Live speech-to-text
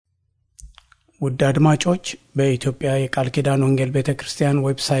ውድ አድማጮች በኢትዮጵያ የቃል ኪዳን ወንጌል ቤተክርስቲያን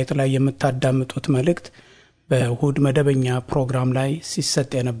ዌብሳይት ላይ የምታዳምጡት መልእክት በእሁድ መደበኛ ፕሮግራም ላይ ሲሰጥ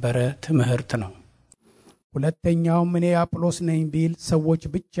የነበረ ትምህርት ነው። ሁለተኛው እኔ አጵሎስ ነኝ ቢል ሰዎች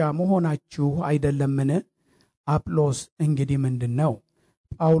ብቻ መሆናችሁ አይደለምን? አጵሎስ እንግዲህ ምንድነው?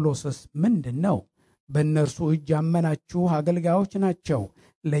 ጳውሎስስ ምንድነው? በእነርሱ እጅ ያመናችሁ አገልጋዮች ናቸው።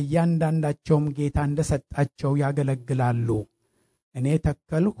 ለእያንዳንዳቸውም ጌታ እንደሰጣቸው ያገለግላሉ። እኔ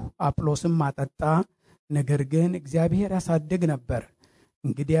ተከልሁ፣ አጵሎስም አጠጣ፣ ነገር ግን እግዚአብሔር ያሳድግ ነበር።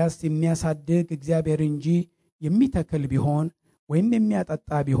 እንግዲያስ የሚያሳድግ እግዚአብሔር እንጂ የሚተክል ቢሆን ወይም የሚያጠጣ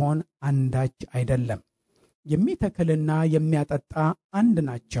ቢሆን አንዳች አይደለም። የሚተክልና የሚያጠጣ አንድ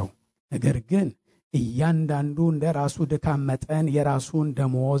ናቸው። ነገር ግን እያንዳንዱ እንደ ራሱ ድካም መጠን የራሱን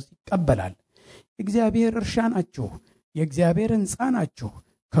ደመወዝ ይቀበላል። እግዚአብሔር እርሻ ናችሁ፣ የእግዚአብሔር ሕንፃ ናችሁ፣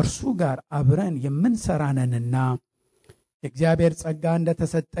 ከእርሱ ጋር አብረን የምንሠራ ነንና። የእግዚአብሔር ጸጋ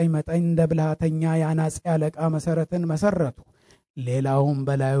እንደተሰጠኝ መጠን እንደ ብልሃተኛ የአናጺ አለቃ መሠረትን መሠረቱ፣ ሌላውም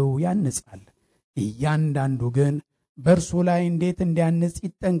በላዩ ያንጻል። እያንዳንዱ ግን በእርሱ ላይ እንዴት እንዲያንጽ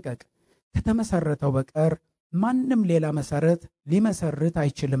ይጠንቀቅ። ከተመሠረተው በቀር ማንም ሌላ መሠረት ሊመሠርት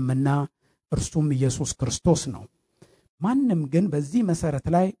አይችልምና እርሱም ኢየሱስ ክርስቶስ ነው። ማንም ግን በዚህ መሠረት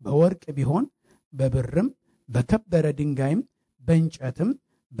ላይ በወርቅ ቢሆን በብርም በከበረ ድንጋይም በእንጨትም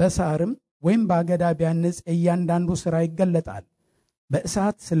በሳርም ወይም በአገዳ ቢያንጽ እያንዳንዱ ሥራ ይገለጣል፣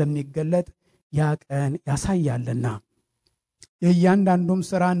 በእሳት ስለሚገለጥ ያ ቀን ያሳያልና። የእያንዳንዱም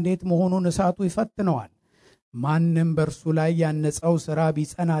ሥራ እንዴት መሆኑን እሳቱ ይፈትነዋል። ማንም በእርሱ ላይ ያነጸው ሥራ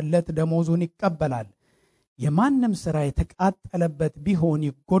ቢጸናለት ደሞዙን ይቀበላል። የማንም ሥራ የተቃጠለበት ቢሆን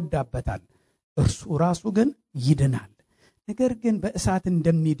ይጎዳበታል፣ እርሱ ራሱ ግን ይድናል፣ ነገር ግን በእሳት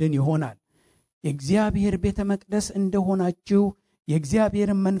እንደሚድን ይሆናል። የእግዚአብሔር ቤተ መቅደስ እንደሆናችሁ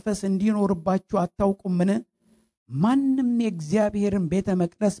የእግዚአብሔርን መንፈስ እንዲኖርባችሁ አታውቁምን? ማንም የእግዚአብሔርን ቤተ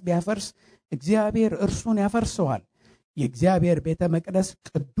መቅደስ ቢያፈርስ እግዚአብሔር እርሱን ያፈርሰዋል። የእግዚአብሔር ቤተ መቅደስ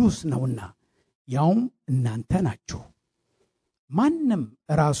ቅዱስ ነውና ያውም እናንተ ናችሁ። ማንም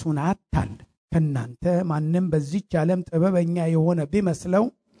ራሱን አታል። ከናንተ ማንም በዚህች ዓለም ጥበበኛ የሆነ ቢመስለው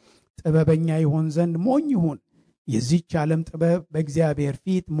ጥበበኛ ይሆን ዘንድ ሞኝ ይሁን። የዚህች ዓለም ጥበብ በእግዚአብሔር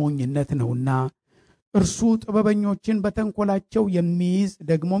ፊት ሞኝነት ነውና። እርሱ ጥበበኞችን በተንኮላቸው የሚይዝ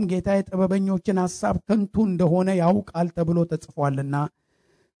ደግሞም ጌታ የጥበበኞችን ሐሳብ ከንቱ እንደሆነ ያውቃል ተብሎ ተጽፏልና።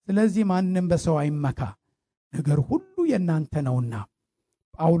 ስለዚህ ማንም በሰው አይመካ፣ ነገር ሁሉ የእናንተ ነውና።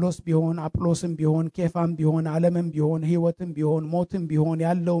 ጳውሎስ ቢሆን አጵሎስም ቢሆን ኬፋም ቢሆን ዓለምም ቢሆን ሕይወትም ቢሆን ሞትም ቢሆን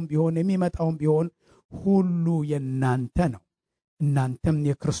ያለውም ቢሆን የሚመጣውም ቢሆን ሁሉ የእናንተ ነው። እናንተም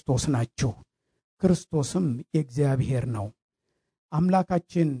የክርስቶስ ናችሁ፣ ክርስቶስም የእግዚአብሔር ነው።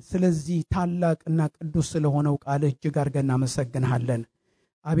 አምላካችን ስለዚህ ታላቅና ቅዱስ ስለሆነው ቃልህ እጅግ አድርገን እናመሰግንሃለን።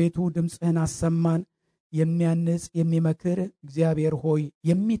 አቤቱ ድምፅህን አሰማን። የሚያንጽ የሚመክር እግዚአብሔር ሆይ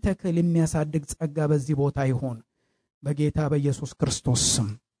የሚተክል የሚያሳድግ ጸጋ በዚህ ቦታ ይሁን፣ በጌታ በኢየሱስ ክርስቶስ ስም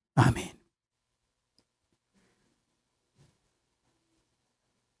አሜን።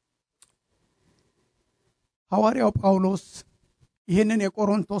 ሐዋርያው ጳውሎስ ይህንን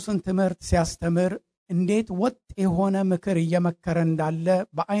የቆሮንቶስን ትምህርት ሲያስተምር እንዴት ወጥ የሆነ ምክር እየመከረ እንዳለ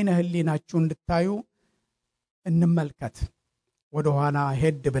በአይነ ህሊናችሁ እንድታዩ እንመልከት። ወደ ኋላ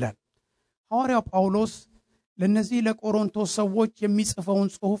ሄድ ብለን ሐዋርያው ጳውሎስ ለነዚህ ለቆሮንቶስ ሰዎች የሚጽፈውን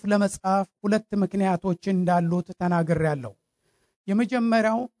ጽሑፍ ለመጻፍ ሁለት ምክንያቶች እንዳሉት ተናግሬያለሁ።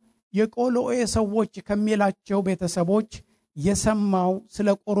 የመጀመሪያው የቆሎኤ ሰዎች ከሚላቸው ቤተሰቦች የሰማው ስለ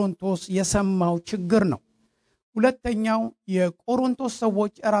ቆሮንቶስ የሰማው ችግር ነው። ሁለተኛው የቆሮንቶስ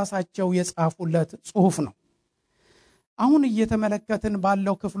ሰዎች ራሳቸው የጻፉለት ጽሑፍ ነው። አሁን እየተመለከትን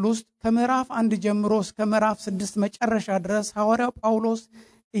ባለው ክፍል ውስጥ ከምዕራፍ 1 ጀምሮ እስከ ምዕራፍ 6 መጨረሻ ድረስ ሐዋርያው ጳውሎስ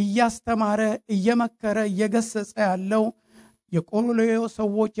እያስተማረ እየመከረ እየገሰጸ ያለው የቆሎኤ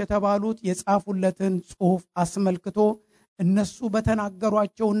ሰዎች የተባሉት የጻፉለትን ጽሑፍ አስመልክቶ እነሱ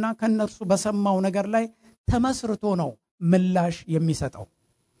በተናገሯቸውና ከነርሱ በሰማው ነገር ላይ ተመስርቶ ነው ምላሽ የሚሰጠው።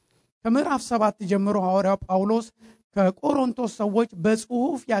 ከምዕራፍ 7 ጀምሮ ሐዋርያው ጳውሎስ ከቆሮንቶስ ሰዎች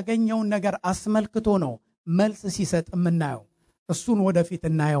በጽሑፍ ያገኘውን ነገር አስመልክቶ ነው መልስ ሲሰጥ የምናየው። እሱን ወደፊት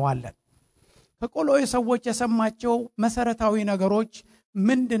እናየዋለን። ከቆሎኤ ሰዎች የሰማቸው መሰረታዊ ነገሮች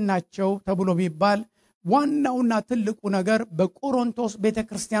ምንድናቸው ተብሎ ቢባል ዋናውና ትልቁ ነገር በቆሮንቶስ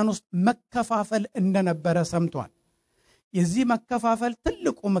ቤተክርስቲያን ውስጥ መከፋፈል እንደነበረ ሰምቷል። የዚህ መከፋፈል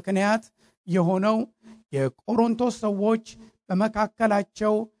ትልቁ ምክንያት የሆነው የቆሮንቶስ ሰዎች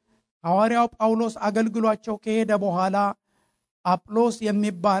በመካከላቸው ሐዋርያው ጳውሎስ አገልግሏቸው ከሄደ በኋላ አጵሎስ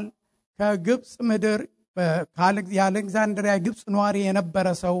የሚባል ከግብጽ ምድር የአሌክዛንድሪያ ግብጽ ነዋሪ የነበረ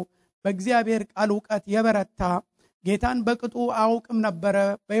ሰው በእግዚአብሔር ቃል ዕውቀት የበረታ ጌታን በቅጡ አውቅም ነበረ።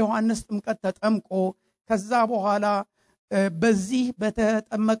 በዮሐንስ ጥምቀት ተጠምቆ ከዛ በኋላ በዚህ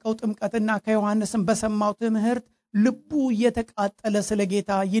በተጠመቀው ጥምቀትና ከዮሐንስም በሰማው ትምህርት ልቡ እየተቃጠለ ስለ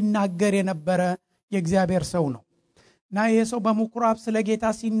ጌታ ይናገር የነበረ የእግዚአብሔር ሰው ነው እና ይሄ ሰው በምኩራብ ስለ ጌታ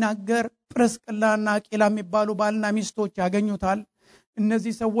ሲናገር ጵርስቅላና አቂላ የሚባሉ ባልና ሚስቶች ያገኙታል።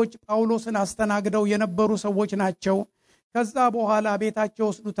 እነዚህ ሰዎች ጳውሎስን አስተናግደው የነበሩ ሰዎች ናቸው። ከዛ በኋላ ቤታቸው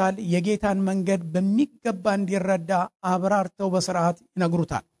ወስዱታል። የጌታን መንገድ በሚገባ እንዲረዳ አብራርተው በስርዓት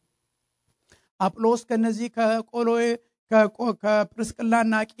ይነግሩታል። አጵሎስ ከነዚህ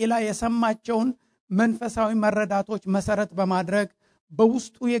ከጵርስቅላና አቂላ የሰማቸውን መንፈሳዊ መረዳቶች መሰረት በማድረግ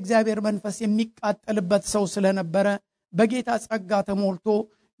በውስጡ የእግዚአብሔር መንፈስ የሚቃጠልበት ሰው ስለነበረ በጌታ ጸጋ ተሞልቶ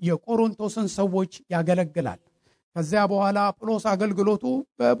የቆሮንቶስን ሰዎች ያገለግላል። ከዚያ በኋላ አጵሎስ አገልግሎቱ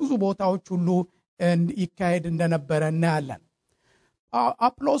በብዙ ቦታዎች ሁሉ ይካሄድ እንደነበረ እናያለን።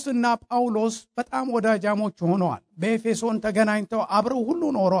 አጵሎስና ጳውሎስ በጣም ወዳጃሞች ሆነዋል። በኤፌሶን ተገናኝተው አብረው ሁሉ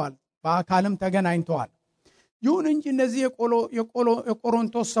ኖረዋል። በአካልም ተገናኝተዋል። ይሁን እንጂ እነዚህ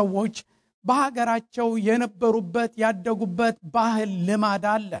የቆሮንቶስ ሰዎች በሀገራቸው የነበሩበት ያደጉበት ባህል ልማድ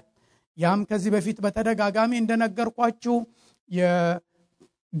አለ። ያም ከዚህ በፊት በተደጋጋሚ እንደነገርኳችሁ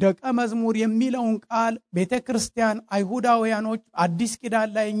የደቀ መዝሙር የሚለውን ቃል ቤተክርስቲያን አይሁዳውያኖች አዲስ ኪዳን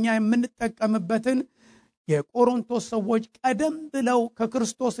ላይ እኛ የምንጠቀምበትን የቆሮንቶስ ሰዎች ቀደም ብለው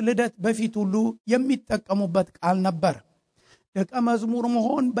ከክርስቶስ ልደት በፊት ሁሉ የሚጠቀሙበት ቃል ነበር። ደቀ መዝሙር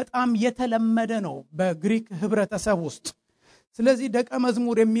መሆን በጣም የተለመደ ነው በግሪክ ህብረተሰብ ውስጥ። ስለዚህ ደቀ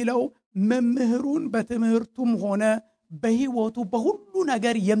መዝሙር የሚለው መምህሩን በትምህርቱም ሆነ በህይወቱ በሁሉ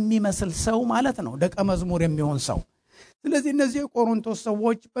ነገር የሚመስል ሰው ማለት ነው፣ ደቀ መዝሙር የሚሆን ሰው። ስለዚህ እነዚህ የቆሮንቶስ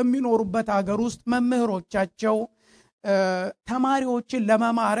ሰዎች በሚኖሩበት ሀገር ውስጥ መምህሮቻቸው ተማሪዎችን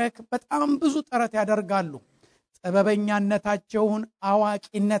ለመማረክ በጣም ብዙ ጥረት ያደርጋሉ። ጥበበኛነታቸውን፣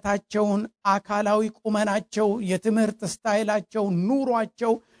 አዋቂነታቸውን፣ አካላዊ ቁመናቸው፣ የትምህርት ስታይላቸው፣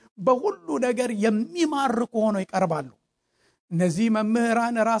 ኑሯቸው በሁሉ ነገር የሚማርኩ ሆነው ይቀርባሉ። እነዚህ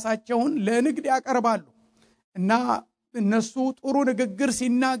መምህራን ራሳቸውን ለንግድ ያቀርባሉ እና እነሱ ጥሩ ንግግር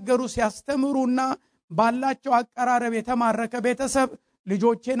ሲናገሩ ሲያስተምሩና ባላቸው አቀራረብ የተማረከ ቤተሰብ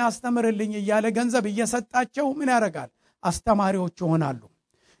ልጆቼን አስተምርልኝ እያለ ገንዘብ እየሰጣቸው ምን ያደርጋል? አስተማሪዎች ይሆናሉ።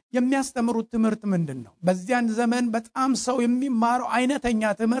 የሚያስተምሩት ትምህርት ምንድነው? በዚያን ዘመን በጣም ሰው የሚማረው አይነተኛ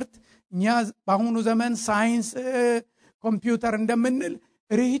ትምህርት እኛ በአሁኑ ዘመን ሳይንስ ኮምፒውተር እንደምንል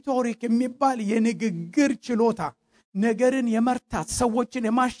ሪቶሪክ የሚባል የንግግር ችሎታ፣ ነገርን የመርታት ሰዎችን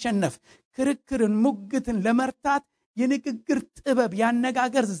የማሸነፍ ክርክርን ሙግትን ለመርታት የንግግር ጥበብ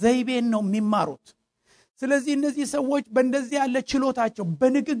ያነጋገር ዘይቤን ነው የሚማሩት። ስለዚህ እነዚህ ሰዎች በእንደዚህ ያለ ችሎታቸው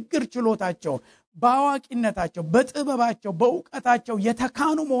በንግግር ችሎታቸው በአዋቂነታቸው በጥበባቸው በእውቀታቸው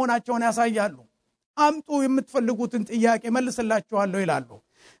የተካኑ መሆናቸውን ያሳያሉ። አምጡ የምትፈልጉትን ጥያቄ መልስላችኋለሁ ይላሉ።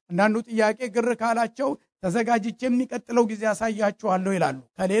 አንዳንዱ ጥያቄ ግር ካላቸው ተዘጋጅቼ የሚቀጥለው ጊዜ ያሳያችኋለሁ ይላሉ።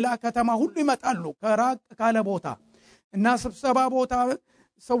 ከሌላ ከተማ ሁሉ ይመጣሉ ከራቅ ካለ ቦታ እና ስብሰባ ቦታ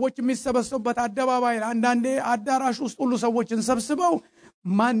ሰዎች የሚሰበሰቡበት አደባባይ አንዳንዴ አዳራሽ ውስጥ ሁሉ ሰዎችን ሰብስበው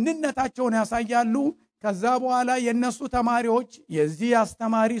ማንነታቸውን ያሳያሉ። ከዛ በኋላ የነሱ ተማሪዎች የዚህ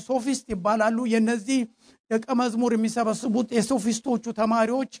አስተማሪ ሶፊስት ይባላሉ። የነዚህ ደቀ መዝሙር የሚሰበስቡት የሶፊስቶቹ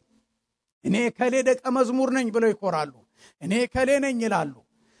ተማሪዎች እኔ ከሌ ደቀ መዝሙር ነኝ ብለው ይኮራሉ። እኔ ከሌ ነኝ ይላሉ።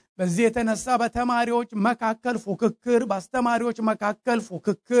 በዚህ የተነሳ በተማሪዎች መካከል ፉክክር፣ በአስተማሪዎች መካከል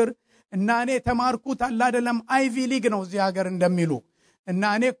ፉክክር እና እኔ ተማርኩት አለ አይደለም አይቪ ሊግ ነው እዚህ ሀገር እንደሚሉ እና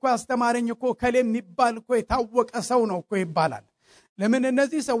እኔ እኮ አስተማረኝ እኮ ከሌ የሚባል እኮ የታወቀ ሰው ነው እኮ ይባላል። ለምን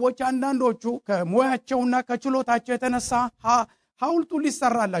እነዚህ ሰዎች አንዳንዶቹ ከሙያቸውና ከችሎታቸው የተነሳ ሐውልቱ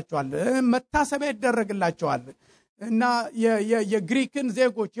ሊሰራላቸዋል፣ መታሰቢያ ይደረግላቸዋል እና የግሪክን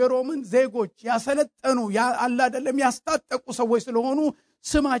ዜጎች የሮምን ዜጎች ያሰለጠኑ አለ አይደለም ያስታጠቁ ሰዎች ስለሆኑ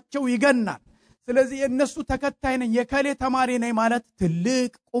ስማቸው ይገናል። ስለዚህ የነሱ ተከታይ ነኝ የከሌ ተማሪ ነኝ ማለት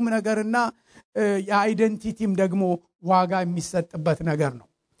ትልቅ ቁም ነገርና የአይደንቲቲም ደግሞ ዋጋ የሚሰጥበት ነገር ነው።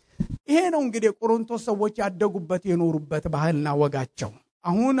 ይሄ ነው እንግዲህ ቆሮንቶስ ሰዎች ያደጉበት የኖሩበት ባህልና ወጋቸው።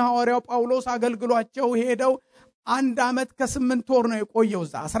 አሁን ሐዋርያው ጳውሎስ አገልግሏቸው ሄደው 1 ዓመት ከ8 ወር ነው የቆየው።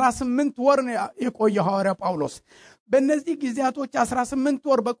 18 ወር ነው የቆየው ሐዋርያው ጳውሎስ። በእነዚህ ጊዜያቶች 18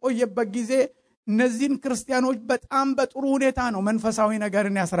 ወር በቆየበት ጊዜ እነዚህን ክርስቲያኖች በጣም በጥሩ ሁኔታ ነው መንፈሳዊ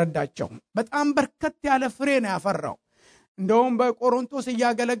ነገርን ያስረዳቸው። በጣም በርከት ያለ ፍሬ ነው ያፈራው። እንደውም በቆሮንቶስ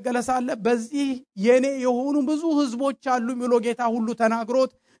እያገለገለ ሳለ በዚህ የኔ የሆኑ ብዙ ህዝቦች አሉ ብሎ ጌታ ሁሉ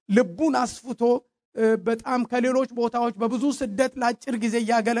ተናግሮት ልቡን አስፍቶ በጣም ከሌሎች ቦታዎች በብዙ ስደት ለአጭር ጊዜ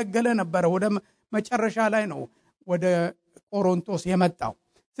እያገለገለ ነበር። ወደ መጨረሻ ላይ ነው ወደ ቆሮንቶስ የመጣው።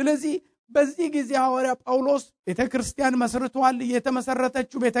 ስለዚህ በዚህ ጊዜ ሐዋርያ ጳውሎስ ቤተክርስቲያን መስርቷል።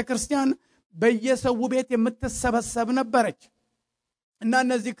 የተመሰረተችው ቤተክርስቲያን በየሰው ቤት የምትሰበሰብ ነበረች እና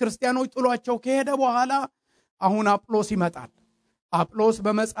እነዚህ ክርስቲያኖች ጥሏቸው ከሄደ በኋላ አሁን አጵሎስ ይመጣል። አጵሎስ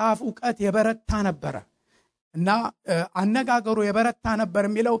በመጽሐፍ ዕውቀት የበረታ ነበረ። እና አነጋገሩ የበረታ ነበር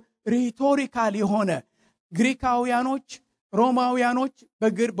የሚለው ሪቶሪካል የሆነ ግሪካውያኖች ሮማውያኖች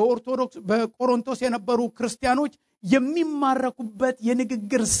በኦርቶዶክስ በቆሮንቶስ የነበሩ ክርስቲያኖች የሚማረኩበት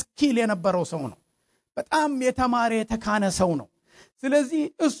የንግግር ስኪል የነበረው ሰው ነው። በጣም የተማረ የተካነ ሰው ነው። ስለዚህ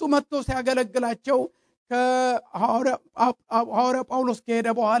እሱ መጥቶ ሲያገለግላቸው ከሐዋርያ ጳውሎስ ከሄደ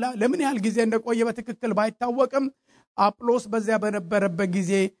በኋላ ለምን ያህል ጊዜ እንደቆየ በትክክል ባይታወቅም አጵሎስ በዚያ በነበረበት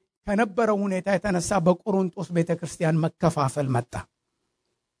ጊዜ ከነበረው ሁኔታ የተነሳ በቆሮንቶስ ቤተክርስቲያን መከፋፈል መጣ።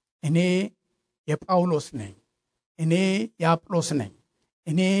 እኔ የጳውሎስ ነኝ፣ እኔ የአጵሎስ ነኝ፣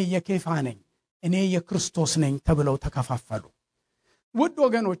 እኔ የኬፋ ነኝ፣ እኔ የክርስቶስ ነኝ ተብለው ተከፋፈሉ። ውድ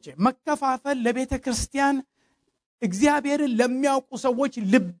ወገኖቼ መከፋፈል ለቤተክርስቲያን እግዚአብሔርን ለሚያውቁ ሰዎች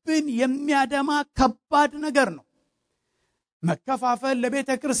ልብን የሚያደማ ከባድ ነገር ነው። መከፋፈል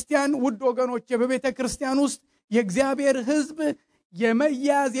ለቤተክርስቲያን ውድ ወገኖቼ በቤተክርስቲያን ውስጥ የእግዚአብሔር ሕዝብ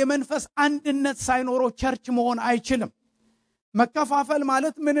የመያዝ የመንፈስ አንድነት ሳይኖረው ቸርች መሆን አይችልም። መከፋፈል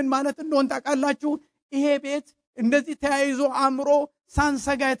ማለት ምንን ማለት እንደሆነ ታውቃላችሁ? ይሄ ቤት እንደዚህ ተያይዞ አምሮ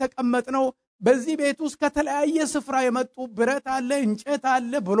ሳንሰጋ የተቀመጥነው በዚህ ቤት ውስጥ ከተለያየ ስፍራ የመጡ ብረት አለ፣ እንጨት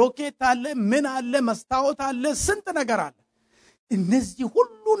አለ፣ ብሎኬት አለ፣ ምን አለ፣ መስታወት አለ፣ ስንት ነገር አለ። እነዚህ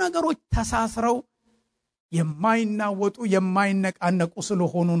ሁሉ ነገሮች ተሳስረው የማይናወጡ የማይነቃነቁ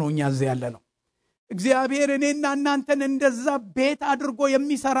ስለሆኑ ነው እኛ እዚህ ያለ ነው። እግዚአብሔር እኔና እናንተን እንደዛ ቤት አድርጎ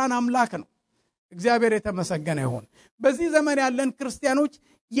የሚሰራን አምላክ ነው። እግዚአብሔር የተመሰገነ ይሁን። በዚህ ዘመን ያለን ክርስቲያኖች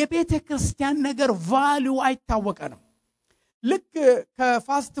የቤተ ክርስቲያን ነገር ቫልዩ አይታወቀንም። ልክ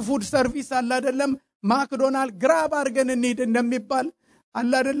ከፋስት ፉድ ሰርቪስ አለ አይደለም ማክዶናልድ ግራብ አድርገን እንሂድ እንደሚባል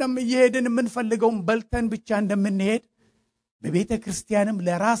አለ አይደለም እየሄድን የምንፈልገውን በልተን ብቻ እንደምንሄድ በቤተ ክርስቲያንም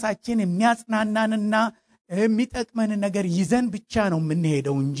ለራሳችን የሚያጽናናንና የሚጠቅመን ነገር ይዘን ብቻ ነው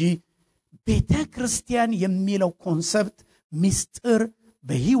የምንሄደው እንጂ ቤተ ክርስቲያን የሚለው ኮንሰፕት ምስጢር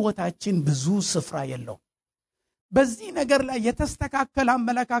በህይወታችን ብዙ ስፍራ የለው። በዚህ ነገር ላይ የተስተካከለ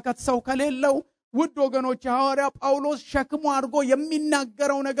አመለካከት ሰው ከሌለው ውድ ወገኖች ሐዋርያ ጳውሎስ ሸክሙ አድርጎ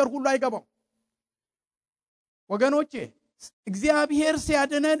የሚናገረው ነገር ሁሉ አይገባው። ወገኖቼ እግዚአብሔር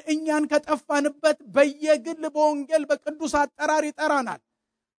ሲያድነን እኛን ከጠፋንበት በየግል በወንጌል በቅዱስ አጠራር ይጠራናል።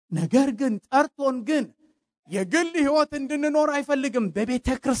 ነገር ግን ጠርቶን ግን የግል ህይወት እንድንኖር አይፈልግም። በቤተ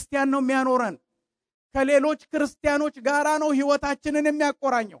ክርስቲያን ነው የሚያኖረን። ከሌሎች ክርስቲያኖች ጋራ ነው ህይወታችንን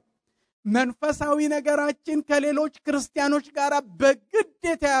የሚያቆራኘው። መንፈሳዊ ነገራችን ከሌሎች ክርስቲያኖች ጋራ በግድ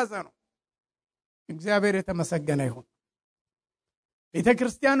የተያዘ ነው። እግዚአብሔር የተመሰገነ ይሁን። ቤተ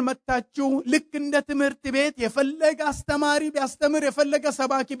ክርስቲያን መጣችሁ ልክ እንደ ትምህርት ቤት የፈለገ አስተማሪ ቢያስተምር የፈለገ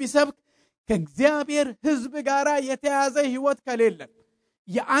ሰባኪ ቢሰብክ ከእግዚአብሔር ህዝብ ጋራ የተያዘ ህይወት ከሌለን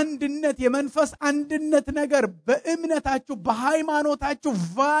የአንድነት የመንፈስ አንድነት ነገር በእምነታችሁ በሃይማኖታችሁ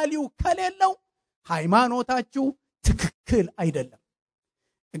ቫልዩ ከሌለው ሃይማኖታችሁ ትክክል አይደለም።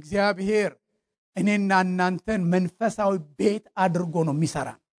 እግዚአብሔር እኔና እናንተን መንፈሳዊ ቤት አድርጎ ነው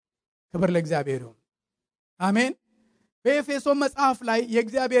የሚሰራን። ክብር ለእግዚአብሔር ይሁን። አሜን። በኤፌሶን መጽሐፍ ላይ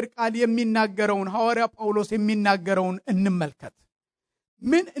የእግዚአብሔር ቃል የሚናገረውን ሐዋርያ ጳውሎስ የሚናገረውን እንመልከት።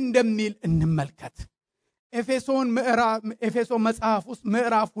 ምን እንደሚል እንመልከት። ኤፌሶን መጽሐፍ ውስጥ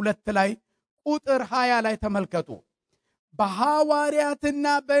ምዕራፍ 2 ላይ ቁጥር 20 ላይ ተመልከቱ። በሐዋርያትና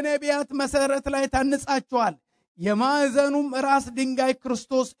በነቢያት መሰረት ላይ ታንጻችኋል፣ የማዕዘኑም ራስ ድንጋይ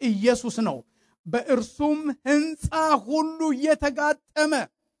ክርስቶስ ኢየሱስ ነው፣ በእርሱም ሕንጻ ሁሉ እየተጋጠመ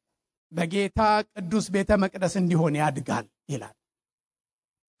በጌታ ቅዱስ ቤተ መቅደስ እንዲሆን ያድጋል ይላል።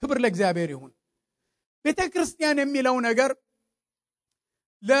 ክብር ለእግዚአብሔር ይሁን። ቤተ ክርስቲያን የሚለው ነገር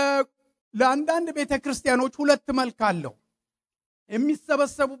ለአንዳንድ ቤተ ክርስቲያኖች ሁለት መልክ አለው።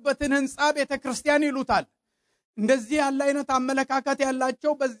 የሚሰበሰቡበትን ሕንጻ ቤተ ክርስቲያን ይሉታል። እንደዚህ ያለ አይነት አመለካከት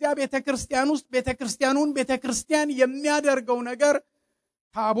ያላቸው በዚያ ቤተ ክርስቲያን ውስጥ ቤተ ክርስቲያኑን ቤተ ክርስቲያን የሚያደርገው ነገር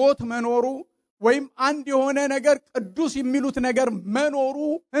ታቦት መኖሩ ወይም አንድ የሆነ ነገር ቅዱስ የሚሉት ነገር መኖሩ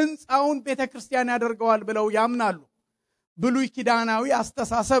ሕንጻውን ቤተ ክርስቲያን ያደርገዋል ብለው ያምናሉ። ብሉይ ኪዳናዊ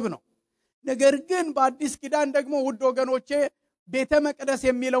አስተሳሰብ ነው። ነገር ግን በአዲስ ኪዳን ደግሞ ውድ ወገኖቼ ቤተ መቅደስ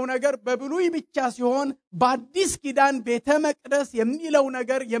የሚለው ነገር በብሉይ ብቻ ሲሆን በአዲስ ኪዳን ቤተ መቅደስ የሚለው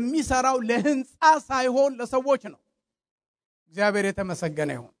ነገር የሚሰራው ለሕንጻ ሳይሆን ለሰዎች ነው። እግዚአብሔር የተመሰገነ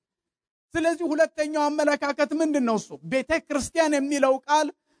ይሁን። ስለዚህ ሁለተኛው አመለካከት ምንድነው? እሱ ቤተ ክርስቲያን የሚለው ቃል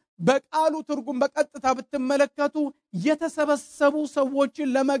በቃሉ ትርጉም በቀጥታ ብትመለከቱ የተሰበሰቡ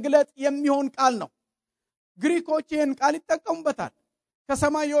ሰዎችን ለመግለጥ የሚሆን ቃል ነው። ግሪኮች ይህን ቃል ይጠቀሙበታል።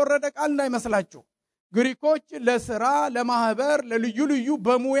 ከሰማይ የወረደ ቃል እንዳይመስላችሁ። ግሪኮች ለሥራ፣ ለማህበር፣ ለልዩ ልዩ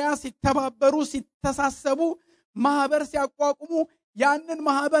በሙያ ሲተባበሩ ሲተሳሰቡ ማህበር ሲያቋቁሙ ያንን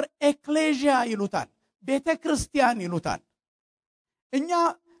ማህበር ኤክሌዥያ ይሉታል፣ ቤተ ክርስቲያን ይሉታል። እኛ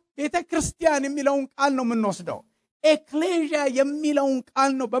ቤተ ክርስቲያን የሚለውን ቃል ነው የምንወስደው። ኤክሌዥያ የሚለውን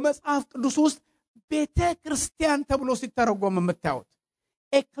ቃል ነው በመጽሐፍ ቅዱስ ውስጥ ቤተ ክርስቲያን ተብሎ ሲተረጎም የምታዩት።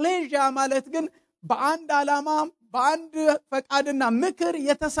 ኤክሌዥያ ማለት ግን በአንድ ዓላማ በአንድ ፈቃድና ምክር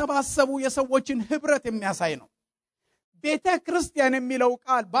የተሰባሰቡ የሰዎችን ህብረት የሚያሳይ ነው። ቤተ ክርስቲያን የሚለው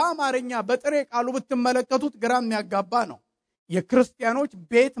ቃል በአማርኛ በጥሬ ቃሉ ብትመለከቱት ግራ የሚያጋባ ነው። የክርስቲያኖች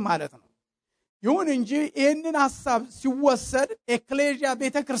ቤት ማለት ነው። ይሁን እንጂ ይህንን ሐሳብ ሲወሰድ ኤክሌዥያ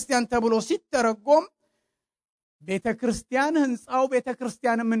ቤተ ክርስቲያን ተብሎ ሲተረጎም ቤተ ክርስቲያን ህንጻው ቤተ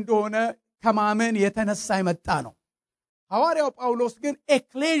ክርስቲያንም እንደሆነ ከማመን የተነሳ የመጣ ነው። ሐዋርያው ጳውሎስ ግን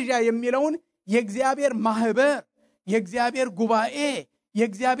ኤክሌዥያ የሚለውን የእግዚአብሔር ማህበር፣ የእግዚአብሔር ጉባኤ፣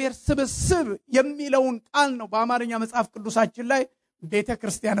 የእግዚአብሔር ስብስብ የሚለውን ቃል ነው በአማርኛ መጽሐፍ ቅዱሳችን ላይ ቤተ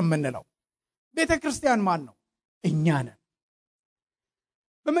ክርስቲያን የምንለው። ቤተ ክርስቲያን ማን ነው? እኛ ነን።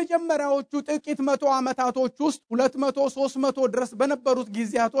 በመጀመሪያዎቹ ጥቂት 100 ዓመታቶች ውስጥ 200 300 ድረስ በነበሩት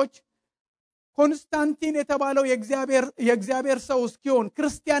ጊዜያቶች ኮንስታንቲን የተባለው የእግዚአብሔር ሰው እስኪሆን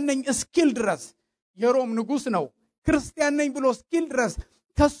ክርስቲያን ነኝ እስኪል ድረስ የሮም ንጉስ ነው ክርስቲያን ነኝ ብሎ እስኪል ድረስ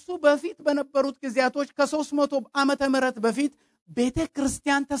ከሱ በፊት በነበሩት ጊዜያቶች ከ300 ዓመተ ምህረት በፊት ቤተ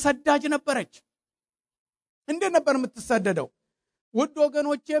ክርስቲያን ተሰዳጅ ነበረች። እንዴት ነበር የምትሰደደው? ውድ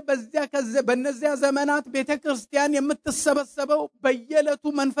ወገኖቼ በእነዚያ ዘመናት ቤተ ክርስቲያን የምትሰበሰበው በየዕለቱ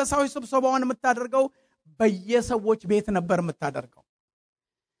መንፈሳዊ ስብሰባዋን የምታደርገው በየሰዎች ቤት ነበር የምታደርገው።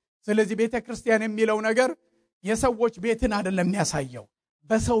 ስለዚህ ቤተ ክርስቲያን የሚለው ነገር የሰዎች ቤትን አይደለም የሚያሳየው፣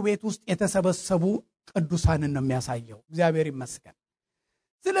 በሰው ቤት ውስጥ የተሰበሰቡ ቅዱሳንን ነው የሚያሳየው። እግዚአብሔር ይመስገን።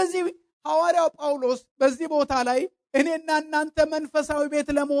 ስለዚህ ሐዋርያው ጳውሎስ በዚህ ቦታ ላይ እኔና እናንተ መንፈሳዊ ቤት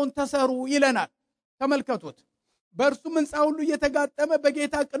ለመሆን ተሰሩ ይለናል። ተመልከቱት። በእርሱም ሕንጻ ሁሉ እየተጋጠመ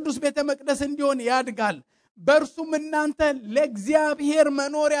በጌታ ቅዱስ ቤተ መቅደስ እንዲሆን ያድጋል። በእርሱም እናንተ ለእግዚአብሔር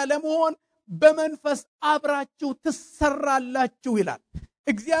መኖሪያ ለመሆን በመንፈስ አብራችሁ ትሰራላችሁ ይላል።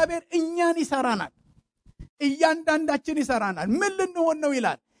 እግዚአብሔር እኛን ይሰራናል። እያንዳንዳችን ይሰራናል። ምን ልንሆን ነው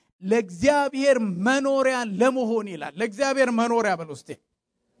ይላል? ለእግዚአብሔር መኖሪያ ለመሆን ይላል። ለእግዚአብሔር መኖሪያ በሉ እስቲ።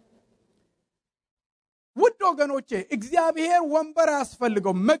 ውድ ወገኖቼ እግዚአብሔር ወንበር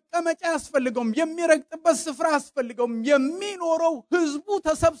አያስፈልገውም፣ መቀመጫ አያስፈልገውም፣ የሚረግጥበት ስፍራ አያስፈልገውም። የሚኖረው ህዝቡ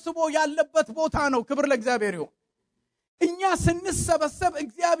ተሰብስቦ ያለበት ቦታ ነው። ክብር ለእግዚአብሔር ይሁን። እኛ ስንሰበሰብ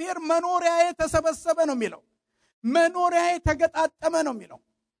እግዚአብሔር መኖሪያዬ ተሰበሰበ ነው የሚለው። መኖሪያዬ ተገጣጠመ ነው የሚለው።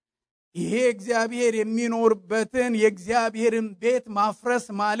 ይሄ እግዚአብሔር የሚኖርበትን የእግዚአብሔርን ቤት ማፍረስ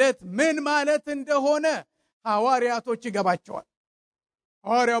ማለት ምን ማለት እንደሆነ ሐዋርያቶች ይገባቸዋል።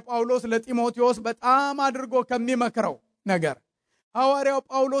 ሐዋርያው ጳውሎስ ለጢሞቴዎስ በጣም አድርጎ ከሚመክረው ነገር ሐዋርያው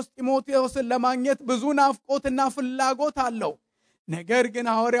ጳውሎስ ጢሞቴዎስን ለማግኘት ብዙ ናፍቆትና ፍላጎት አለው። ነገር ግን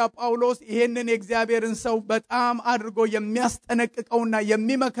ሐዋርያው ጳውሎስ ይሄንን የእግዚአብሔርን ሰው በጣም አድርጎ የሚያስጠነቅቀውና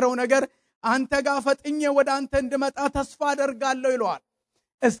የሚመክረው ነገር አንተ ጋር ፈጥኜ ወደ አንተ እንድመጣ ተስፋ አደርጋለሁ ይለዋል።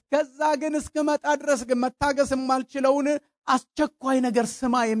 እስከዛ ግን እስክመጣ ድረስ ግን መታገስ የማልችለውን አስቸኳይ ነገር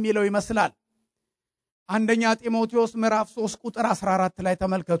ስማ የሚለው ይመስላል። አንደኛ ጢሞቴዎስ ምዕራፍ 3 ቁጥር 14 ላይ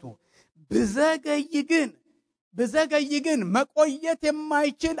ተመልከቱ። ብዘገይ ግን መቆየት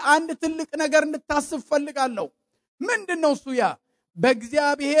የማይችል አንድ ትልቅ ነገር እንድታስብ ፈልጋለሁ። ምንድነው እሱ? ያ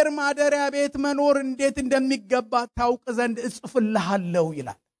በእግዚአብሔር ማደሪያ ቤት መኖር እንዴት እንደሚገባ ታውቅ ዘንድ እጽፍልሃለሁ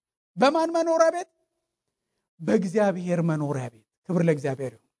ይላል። በማን መኖሪያ ቤት? በእግዚአብሔር መኖሪያ ቤት። ክብር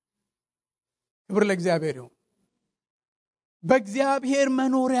ለእግዚአብሔር ይሁን። ክብር ለእግዚአብሔር ይሁን። በእግዚአብሔር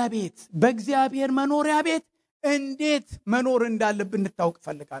መኖሪያ ቤት እንዴት መኖር እንዳለብን እንድታውቅ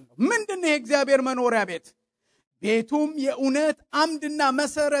ፈልጋለሁ። ምንድነው የእግዚአብሔር መኖሪያ ቤት? ቤቱም የእውነት አምድና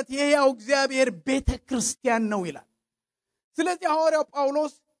መሰረት የሕያው እግዚአብሔር ቤተ ክርስቲያን ነው ይላል። ስለዚህ ሐዋርያው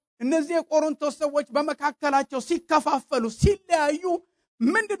ጳውሎስ እነዚህ የቆሮንቶስ ሰዎች በመካከላቸው ሲከፋፈሉ ሲለያዩ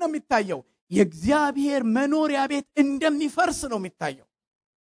ምንድነው የሚታየው? የእግዚአብሔር መኖሪያ ቤት እንደሚፈርስ ነው የሚታየው።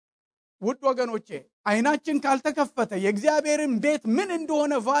 ውድ ወገኖቼ አይናችን ካልተከፈተ የእግዚአብሔርን ቤት ምን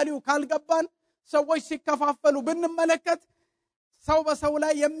እንደሆነ ቫልዩ ካልገባን ሰዎች ሲከፋፈሉ ብንመለከት ሰው በሰው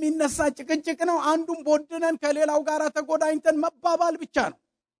ላይ የሚነሳ ጭቅጭቅ ነው። አንዱን ቦድነን ከሌላው ጋር ተጎዳኝተን መባባል ብቻ ነው።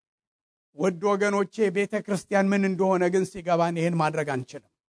 ውድ ወገኖቼ ቤተ ክርስቲያን ምን እንደሆነ ግን ሲገባን ይሄን ማድረግ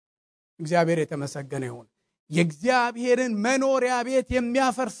አንችልም። እግዚአብሔር የተመሰገነ ይሁን። የእግዚአብሔርን መኖሪያ ቤት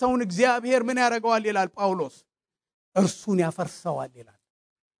የሚያፈርሰውን እግዚአብሔር ምን ያደርገዋል ይላል ጳውሎስ? እርሱን ያፈርሰዋል ይላል።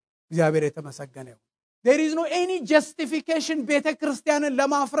 እግዚአብሔር የተመሰገነ ይሁን። there is no any justification ቤተ ክርስቲያንን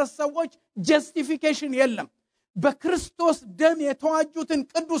ለማፍረስ ሰዎች justification የለም። በክርስቶስ ደም የተዋጁትን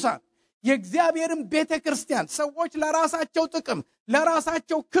ቅዱሳን የእግዚአብሔርን ቤተ ክርስቲያን ሰዎች ለራሳቸው ጥቅም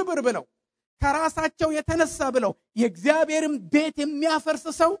ለራሳቸው ክብር ብለው ከራሳቸው የተነሳ ብለው የእግዚአብሔርን ቤት የሚያፈርስ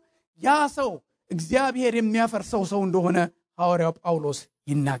ሰው ያ ሰው እግዚአብሔር የሚያፈርሰው ሰው እንደሆነ ሐዋርያው ጳውሎስ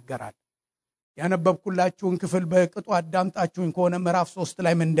ይናገራል። ያነበብኩላችሁን ክፍል በቅጡ አዳምጣችሁኝ ከሆነ ምዕራፍ 3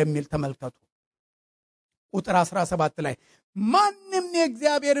 ላይ ምን እንደሚል ተመልከቱ። ቁጥር 17 ላይ ማንም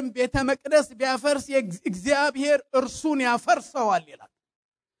የእግዚአብሔርን ቤተ መቅደስ ቢያፈርስ እግዚአብሔር እርሱን ያፈርሰዋል ይላል።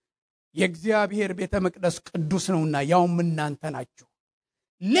 የእግዚአብሔር ቤተ መቅደስ ቅዱስ ነውና ያውም እናንተ ናችሁ።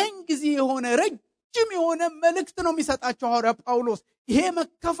 ለእንግዲህ የሆነ ረጅም የሆነ መልእክት ነው የሚሰጣቸው ሐዋርያ ጳውሎስ። ይሄ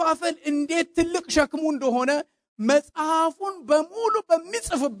መከፋፈል እንዴት ትልቅ ሸክሙ እንደሆነ መጽሐፉን በሙሉ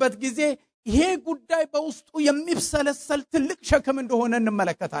በሚጽፍበት ጊዜ ይሄ ጉዳይ በውስጡ የሚብሰለሰል ትልቅ ሸክም እንደሆነ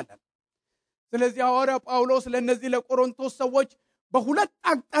እንመለከታለን። ስለዚህ ሐዋርያ ጳውሎስ ለነዚህ ለቆሮንቶስ ሰዎች በሁለት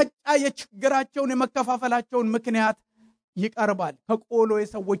አቅጣጫ የችግራቸውን የመከፋፈላቸውን ምክንያት ይቀርባል። ከቆሎሴ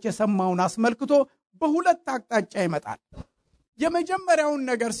ሰዎች የሰማውን አስመልክቶ በሁለት አቅጣጫ ይመጣል። የመጀመሪያውን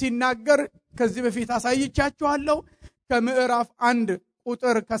ነገር ሲናገር ከዚህ በፊት አሳይቻችኋለሁ። ከምዕራፍ 1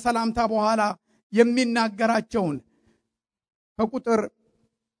 ቁጥር ከሰላምታ በኋላ የሚናገራቸውን ከቁጥር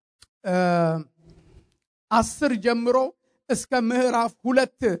 10 ጀምሮ እስከ ምዕራፍ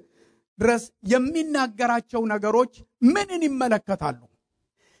 2 ድረስ የሚናገራቸው ነገሮች ምንን ይመለከታሉ?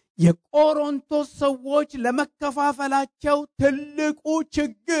 የቆሮንቶስ ሰዎች ለመከፋፈላቸው ትልቁ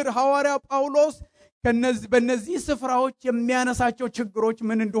ችግር ሐዋርያ ጳውሎስ በእነዚህ ስፍራዎች የሚያነሳቸው ችግሮች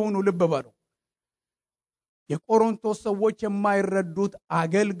ምን እንደሆኑ ልብ በሉ። የቆሮንቶስ ሰዎች የማይረዱት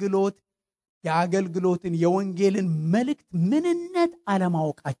አገልግሎት፣ የአገልግሎትን የወንጌልን መልእክት ምንነት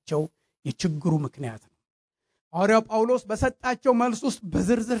አለማወቃቸው የችግሩ ምክንያት ነው። ሐዋርያው ጳውሎስ በሰጣቸው መልስ ውስጥ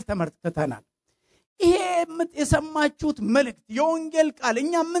በዝርዝር ተመልክተናል። ይሄ የሰማችሁት መልእክት የወንጌል ቃል፣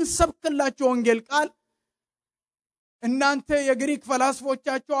 እኛ ምን ሰብክላችሁ ወንጌል ቃል እናንተ የግሪክ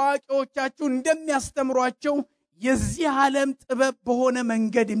ፈላስፎቻችሁ አዋቂዎቻችሁ እንደሚያስተምሯቸው የዚህ ዓለም ጥበብ በሆነ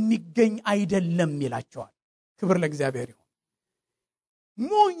መንገድ የሚገኝ አይደለም ይላቸዋል። ክብር ለእግዚአብሔር ይሁን።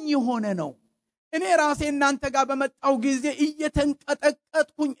 ሞኝ የሆነ ነው። እኔ ራሴ እናንተ ጋር በመጣው ጊዜ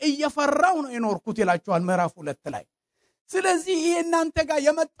እየተንቀጠቀጥኩኝ እየፈራው ነው የኖርኩት ይላቸዋል ምዕራፍ 2 ላይ። ስለዚህ ይሄ እናንተ ጋር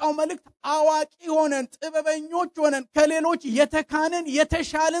የመጣው መልእክት አዋቂ ሆነን ጥበበኞች ሆነን ከሌሎች የተካንን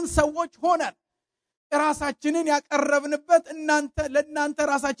የተሻልን ሰዎች ሆነን ራሳችንን ያቀረብንበት ለእናንተ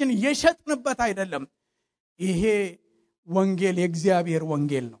ራሳችንን የሸጥንበት አይደለም። ይሄ ወንጌል የእግዚአብሔር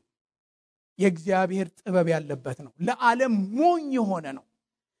ወንጌል ነው። የእግዚአብሔር ጥበብ ያለበት ነው። ለዓለም ሞኝ የሆነ ነው።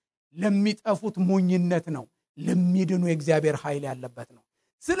 ለሚጠፉት ሞኝነት ነው። ለሚድኑ የእግዚአብሔር ኃይል ያለበት ነው።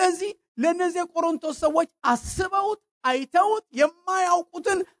 ስለዚህ ለነዚህ ቆሮንቶስ ሰዎች አስበውት አይተውት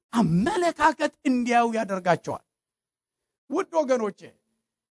የማያውቁትን አመለካከት እንዲያዩ ያደርጋቸዋል። ውድ ወገኖቼ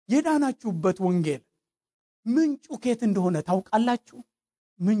የዳናችሁበት ወንጌል ምንጩ ከየት እንደሆነ ታውቃላችሁ?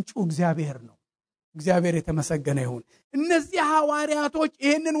 ምንጩ እግዚአብሔር ነው። እግዚአብሔር የተመሰገነ ይሁን። እነዚህ ሐዋርያቶች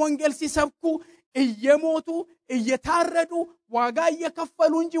ይህንን ወንጌል ሲሰብኩ እየሞቱ እየታረዱ ዋጋ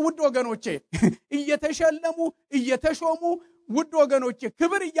እየከፈሉ እንጂ ውድ ወገኖቼ እየተሸለሙ እየተሾሙ ውድ ወገኖቼ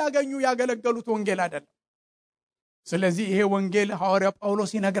ክብር እያገኙ ያገለገሉት ወንጌል አይደለም። ስለዚህ ይሄ ወንጌል ሐዋርያ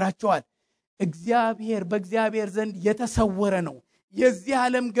ጳውሎስ ይነግራቸዋል። በእግዚአብሔር ዘንድ የተሰወረ ነው። የዚህ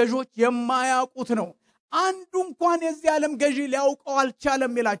ዓለም ገዦች የማያውቁት ነው። አንዱ እንኳን የዚህ ዓለም ገዢ ሊያውቀው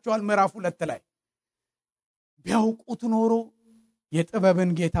አልቻለም ይላቸዋል ምዕራፍ 2 ላይ። ቢያውቁት ኖሮ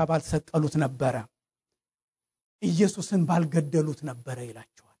የጥበብን ጌታ ባልሰቀሉት ነበረ፣ ኢየሱስን ባልገደሉት ነበረ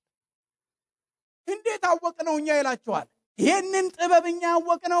ይላቸዋል። እንዴት አወቅነው እኛ ይላቸዋል። ይህንን ጥበብኛ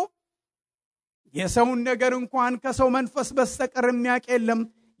ያወቅነው የሰውን ነገር እንኳን ከሰው መንፈስ በስተቀር የሚያውቅ የለም።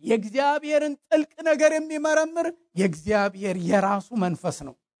 የእግዚአብሔርን ጥልቅ ነገር የሚመረምር የእግዚአብሔር የራሱ መንፈስ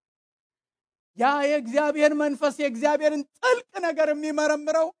ነው። ያ የእግዚአብሔር መንፈስ የእግዚአብሔርን ጥልቅ ነገር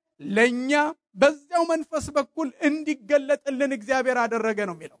የሚመረምረው ለኛ በዚያው መንፈስ በኩል እንዲገለጥልን እግዚአብሔር አደረገ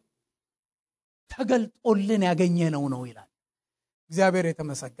ነው የሚለው። ተገልጦልን ያገኘነው ነው ይላል። እግዚአብሔር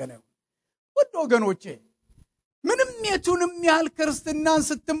የተመሰገነ ይሁን። ውድ ወገኖቼ ምንም የቱንም ያህል ክርስትናን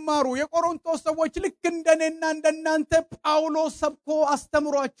ስትማሩ የቆሮንቶስ ሰዎች ልክ እንደኔና እንደናንተ ጳውሎስ ሰብኮ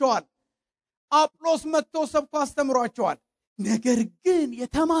አስተምሯቸዋል። አጵሎስ መጥቶ ሰብኮ አስተምሯቸዋል። ነገር ግን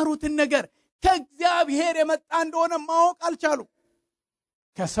የተማሩትን ነገር ከእግዚአብሔር የመጣ እንደሆነ ማወቅ አልቻሉ።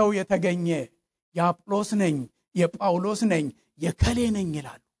 ከሰው የተገኘ የአጵሎስ ነኝ፣ የጳውሎስ ነኝ፣ የከሌ ነኝ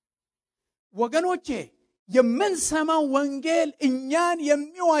ይላሉ። ወገኖቼ የምንሰማው ወንጌል እኛን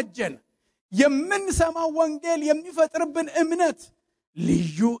የሚዋጀን የምንሰማው ወንጌል የሚፈጥርብን እምነት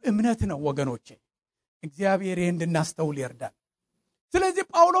ልዩ እምነት ነው ወገኖቼ። እግዚአብሔር ይህን እንድናስተውል ይርዳል። ስለዚህ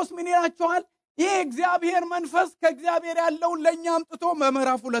ጳውሎስ ምን ይላቸዋል? ይህ እግዚአብሔር መንፈስ ከእግዚአብሔር ያለውን ለእኛ አምጥቶ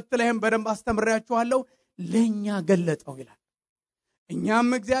በምዕራፍ 2 ላይም በደንብ አስተምሬያችኋለሁ ለእኛ ገለጠው ይላል። እኛም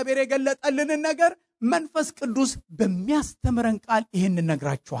እግዚአብሔር የገለጠልንን ነገር መንፈስ ቅዱስ በሚያስተምረን ቃል ይህን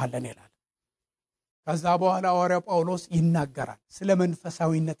እነግራችኋለን ይላል። ከዛ በኋላ ሐዋርያው ጳውሎስ ይናገራል፣ ስለ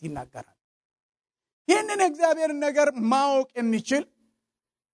መንፈሳዊነት ይናገራል። ይህንን የእግዚአብሔር ነገር ማወቅ የሚችል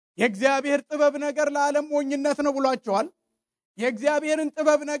የእግዚአብሔር ጥበብ ነገር ለዓለም ሞኝነት ነው ብሏቸዋል። የእግዚአብሔርን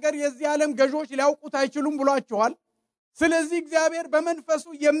ጥበብ ነገር የዚህ ዓለም ገዦች ሊያውቁት አይችሉም ብሏቸዋል። ስለዚህ እግዚአብሔር በመንፈሱ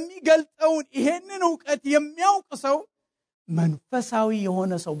የሚገልጠውን ይሄንን ዕውቀት የሚያውቅ ሰው መንፈሳዊ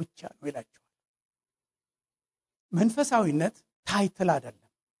የሆነ ሰው ብቻ ነው ይላቸዋል። መንፈሳዊነት ታይትል አይደለም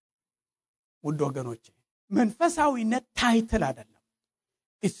ውድ ወገኖቼ። መንፈሳዊነት ታይትል አይደለም።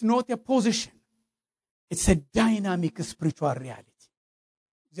 It's not a position. It's a dynamic spiritual reality.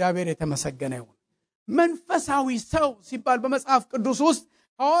 እግዚአብሔር የተመሰገነ ይሁን። መንፈሳዊ ሰው ሲባል በመጽሐፍ ቅዱስ ውስጥ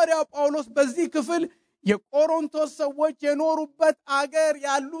ሐዋርያው ጳውሎስ በዚህ ክፍል የቆሮንቶስ ሰዎች የኖሩበት አገር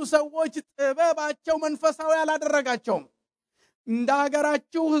ያሉ ሰዎች ጥበባቸው መንፈሳዊ አላደረጋቸውም። እንደ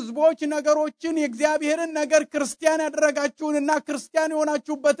ሀገራችሁ ህዝቦች ነገሮችን የእግዚአብሔርን ነገር ክርስቲያን ያደረጋችሁንና ክርስቲያን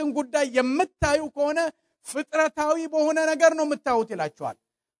የሆናችሁበትን ጉዳይ የምታዩ ከሆነ ፍጥረታዊ በሆነ ነገር ነው የምታዩት ይላቸዋል።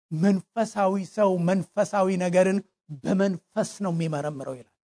 መንፈሳዊ ሰው መንፈሳዊ ነገርን በመንፈስ ነው የሚመረምረው ይላል።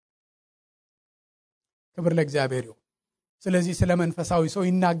 ክብር ለእግዚአብሔር ይሁን። ስለዚህ ስለ መንፈሳዊ ሰው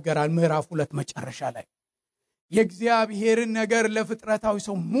ይናገራል ምዕራፍ 2 መጨረሻ ላይ። የእግዚአብሔርን ነገር ለፍጥረታዊ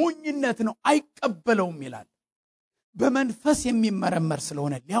ሰው ሞኝነት ነው አይቀበለውም ይላል። በመንፈስ የሚመረመር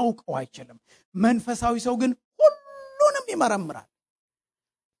ስለሆነ ሊያውቀው አይችልም። መንፈሳዊ ሰው ግን ሁሉንም ይመረምራል።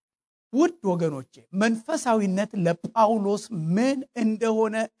 ውድ ወገኖቼ መንፈሳዊነት ለጳውሎስ ምን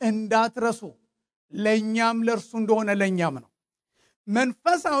እንደሆነ እንዳትረሱ፣ ለኛም ለርሱ እንደሆነ ለኛም ነው።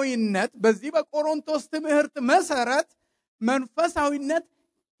 መንፈሳዊነት በዚህ በቆሮንቶስ ትምህርት መሰረት መንፈሳዊነት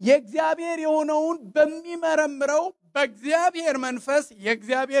የእግዚአብሔር የሆነውን በሚመረምረው በእግዚአብሔር መንፈስ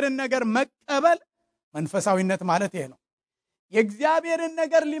የእግዚአብሔርን ነገር መቀበል መንፈሳዊነት ማለት ይሄ ነው። የእግዚአብሔርን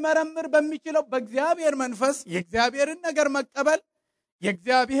ነገር ሊመረምር በሚችለው በእግዚአብሔር መንፈስ የእግዚአብሔርን ነገር መቀበል፣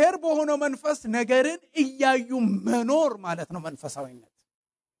 የእግዚአብሔር በሆነው መንፈስ ነገርን እያዩ መኖር ማለት ነው መንፈሳዊነት።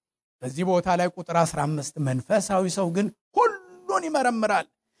 በዚህ ቦታ ላይ ቁጥር 15 መንፈሳዊ ሰው ግን ሁሉን ይመረምራል፣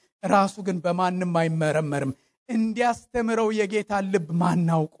 ራሱ ግን በማንም አይመረመርም። እንዲያስተምረው የጌታ ልብ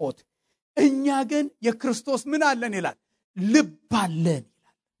ማናውቆት፣ እኛ ግን የክርስቶስ ምን አለን ይላል? ልብ አለን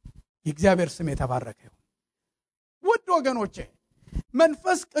ይላል። የእግዚአብሔር ስም የተባረከ ይሁን። ውድ ወገኖቼ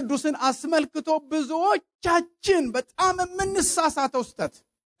መንፈስ ቅዱስን አስመልክቶ ብዙዎቻችን በጣም የምንሳሳተው ስተት፣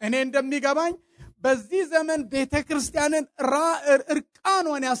 እኔ እንደሚገባኝ በዚህ ዘመን ቤተክርስቲያንን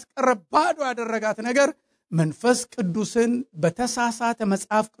እርቃኗን ያስቀረ ባዶ ያደረጋት ነገር መንፈስ ቅዱስን በተሳሳተ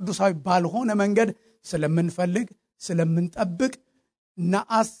መጽሐፍ ቅዱሳዊ ባልሆነ መንገድ ስለምንፈልግ ስለምንጠብቅ እና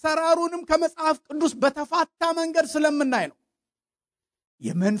አሰራሩንም ከመጽሐፍ ቅዱስ በተፋታ መንገድ ስለምናይ ነው።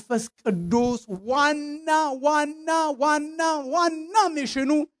 የመንፈስ ቅዱስ ዋና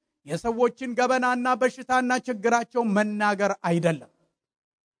ሚሽኑ የሰዎችን ገበናና በሽታና ችግራቸው መናገር አይደለም።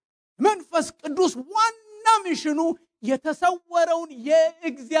 መንፈስ ቅዱስ ዋና ሚሽኑ የተሰወረውን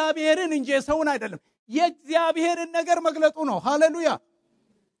የእግዚአብሔርን እንጂ የሰውን አይደለም፣ የእግዚአብሔርን ነገር መግለጡ ነው። ሃሌሉያ።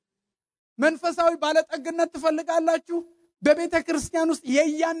 መንፈሳዊ ባለጠግነት ትፈልጋላችሁ? በቤተ ክርስቲያን ውስጥ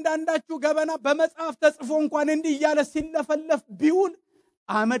የእያንዳንዳችሁ ገበና በመጽሐፍ ተጽፎ እንኳን እንዲህ እያለ ሲለፈለፍ ቢውል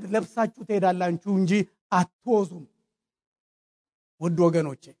አመድ ለብሳችሁ ትሄዳላችሁ እንጂ አትወዙም። ውድ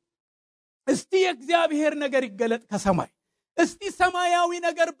ወገኖቼ እስቲ የእግዚአብሔር ነገር ይገለጥ ከሰማይ። እስቲ ሰማያዊ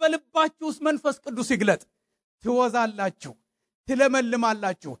ነገር በልባችሁ ውስጥ መንፈስ ቅዱስ ይግለጥ። ትወዛላችሁ፣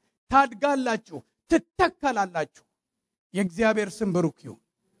 ትለመልማላችሁ፣ ታድጋላችሁ፣ ትተከላላችሁ። የእግዚአብሔር ስም ብሩክ ይሁን።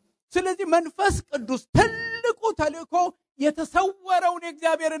 ስለዚህ መንፈስ ቅዱስ ትልቁ ተልእኮ የተሰወረውን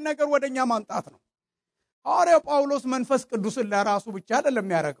የእግዚአብሔርን ነገር ወደኛ ማምጣት ነው። ሐዋርያው ጳውሎስ መንፈስ ቅዱስን ለራሱ ብቻ አይደለም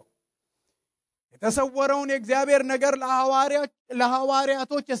የሚያደርገው። የተሰወረውን የእግዚአብሔር ነገር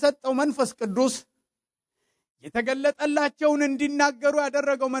ለሐዋርያቶች የሰጠው መንፈስ ቅዱስ፣ የተገለጠላቸውን እንዲናገሩ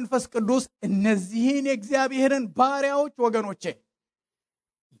ያደረገው መንፈስ ቅዱስ እነዚህን የእግዚአብሔርን ባሪያዎች ወገኖቼ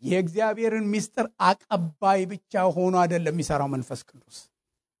የእግዚአብሔርን ምስጢር አቀባይ ብቻ ሆኖ አይደለም የሚሰራው መንፈስ ቅዱስ።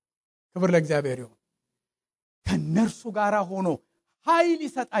 ክብር ለእግዚአብሔር ይሁን። ከነርሱ ጋር ሆኖ ኃይል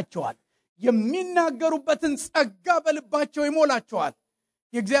ይሰጣቸዋል። የሚናገሩበትን ጸጋ በልባቸው ይሞላቸዋል።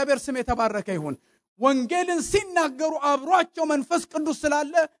 የእግዚአብሔር ስም የተባረከ ይሁን። ወንጌልን ሲናገሩ አብሯቸው መንፈስ ቅዱስ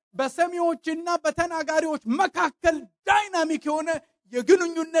ስላለ በሰሚዎችና በተናጋሪዎች መካከል ዳይናሚክ የሆነ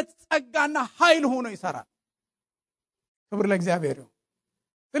የግንኙነት ጸጋና ኃይል ሆኖ ይሰራል። ክብር ለእግዚአብሔር ይሁን።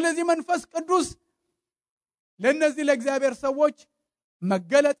 ስለዚህ መንፈስ ቅዱስ ለነዚህ ለእግዚአብሔር ሰዎች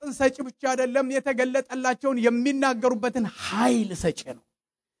መገለጥን ሰጪ ብቻ አይደለም፣ የተገለጠላቸውን የሚናገሩበትን ኃይል ሰጪ ነው።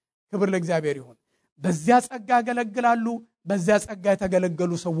 ክብር ለእግዚአብሔር ይሁን። በዚያ ጸጋ ያገለግላሉ። በዚያ ጸጋ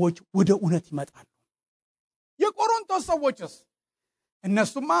የተገለገሉ ሰዎች ወደ እውነት ይመጣሉ። የቆሮንቶስ ሰዎችስ?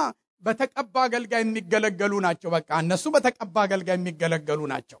 እነሱማ በተቀባ አገልጋይ የሚገለገሉ ናቸው። በቃ እነሱ በተቀባ አገልጋይ የሚገለገሉ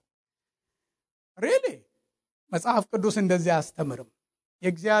ናቸው። ሪሊ መጽሐፍ ቅዱስ እንደዚህ አስተምርም።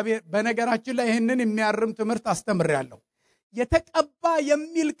 የእግዚአብሔር በነገራችን ላይ ይህንን የሚያርም ትምህርት አስተምሬያለሁ። የተቀባ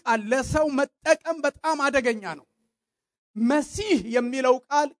የሚል ቃል ለሰው መጠቀም በጣም አደገኛ ነው። መሲህ የሚለው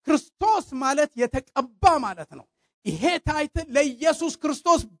ቃል ክርስቶስ ማለት የተቀባ ማለት ነው። ይሄ ታይትል ለኢየሱስ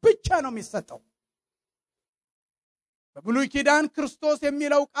ክርስቶስ ብቻ ነው የሚሰጠው። በብሉይ ኪዳን ክርስቶስ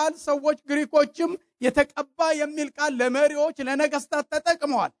የሚለው ቃል ሰዎች ግሪኮችም የተቀባ የሚል ቃል ለመሪዎች ለነገስታት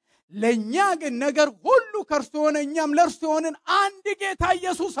ተጠቅመዋል። ለኛ ግን ነገር ሁሉ ከእርሱ ሆነ፣ እኛም ለእርሱ ሆነን አንድ ጌታ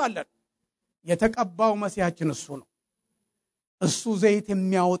ኢየሱስ አለን። የተቀባው መሲያችን እሱ ነው። እሱ ዘይት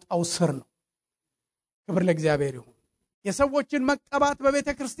የሚያወጣው ስር ነው። ክብር ለእግዚአብሔር ይሁን። የሰዎችን መቀባት በቤተ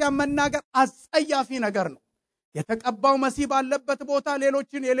ክርስቲያን መናገር አጸያፊ ነገር ነው። የተቀባው መሲህ ባለበት ቦታ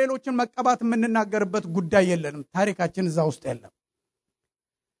የሌሎችን መቀባት የምንናገርበት ጉዳይ የለንም። ታሪካችን እዛ ውስጥ የለም።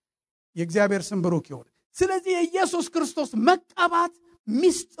 የእግዚአብሔር ስም ብሩክ ይሁን። ስለዚህ የኢየሱስ ክርስቶስ መቀባት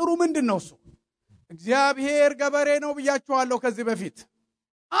ሚስጥሩ ምንድነው? እሱ እግዚአብሔር ገበሬ ነው ብያችኋለሁ ከዚህ በፊት።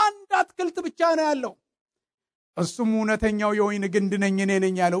 አንድ አትክልት ብቻ ነው ያለው። እሱም እውነተኛው የወይን ግንድ ነኝ እኔ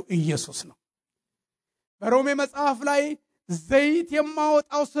ነኝ ያለው ኢየሱስ ነው። በሮሜ መጽሐፍ ላይ ዘይት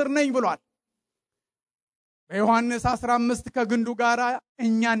የማወጣው ስር ነኝ ብሏል። በዮሐንስ 15 ከግንዱ ጋር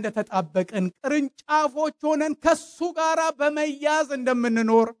እኛ እንደተጣበቅን ቅርንጫፎች ሆነን ከሱ ጋር በመያዝ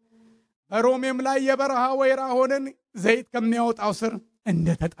እንደምንኖር፣ በሮሜም ላይ የበረሃ ወይራ ሆነን ዘይት ከሚያወጣው ስር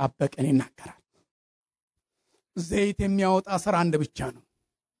እንደተጣበቅን ይናገራል። ዘይት የሚያወጣ ስር አንድ ብቻ ነው።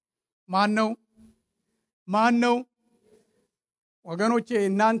 ማን ነው? ወገኖቼ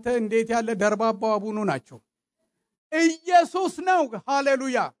እናንተ እንዴት ያለ ደርባባው አቡኑ ናቸው። ኢየሱስ ነው።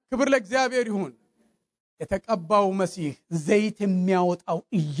 ሃሌሉያ! ክብር ለእግዚአብሔር ይሁን። የተቀባው መሲህ ዘይት የሚያወጣው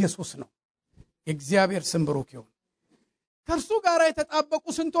ኢየሱስ ነው። የእግዚአብሔር ስም ብሩክ ይሁን። ከእርሱ ጋር የተጣበቁ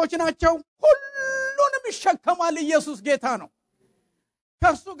ስንቶች ናቸው? ሁሉንም ይሸከማል። ኢየሱስ ጌታ ነው።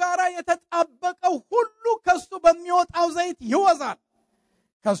 ከእርሱ ጋር የተጣበቀው ሁሉ ከሱ በሚወጣው ዘይት ይወዛል።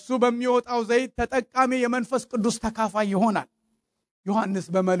 ከሱ በሚወጣው ዘይት ተጠቃሚ የመንፈስ ቅዱስ ተካፋይ ይሆናል። ዮሐንስ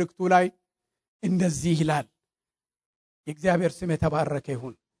በመልእክቱ ላይ እንደዚህ ይላል። የእግዚአብሔር ስም የተባረከ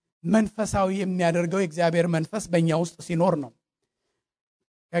ይሁን። መንፈሳዊ የሚያደርገው የእግዚአብሔር መንፈስ በእኛ ውስጥ ሲኖር ነው።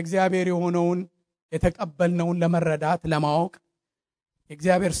 ከእግዚአብሔር የሆነውን የተቀበልነውን ለመረዳት ለማወቅ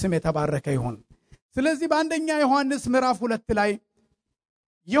የእግዚአብሔር ስም የተባረከ ይሁን። ስለዚህ በአንደኛ ዮሐንስ ምዕራፍ 2 ላይ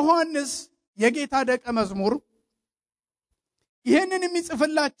ዮሐንስ የጌታ ደቀ መዝሙር ይህንን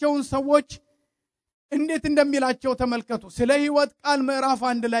የሚጽፍላቸውን ሰዎች እንዴት እንደሚላቸው ተመልከቱ። ስለ ሕይወት ቃል ምዕራፍ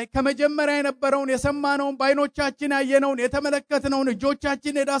 1 ላይ ከመጀመሪያ የነበረውን የሰማነውን በዓይኖቻችን ያየነውን የተመለከትነውን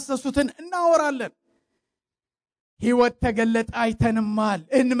እጆቻችን የዳሰሱትን እናወራለን። ሕይወት ተገለጠ አይተንማል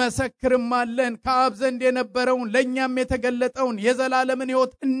እንመሰክርማለን። ከአብ ዘንድ የነበረውን ለእኛም የተገለጠውን የዘላለምን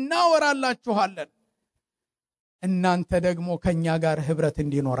ሕይወት እናወራላችኋለን። እናንተ ደግሞ ከእኛ ጋር ኅብረት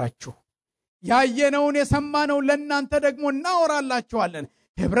እንዲኖራችሁ ያየነውን የሰማነውን ለእናንተ ደግሞ እናወራላችኋለን።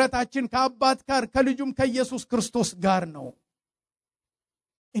 ኅብረታችን ከአባት ጋር ከልጁም ከኢየሱስ ክርስቶስ ጋር ነው።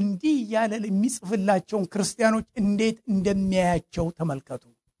 እንዲህ እያለ የሚጽፍላቸውን ክርስቲያኖች እንዴት እንደሚያያቸው ተመልከቱ።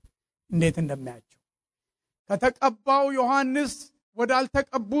 እንዴት እንደሚያያቸው ከተቀባው ዮሐንስ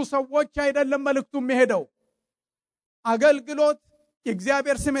ወዳልተቀቡ ሰዎች አይደለም መልእክቱ የሚሄደው። አገልግሎት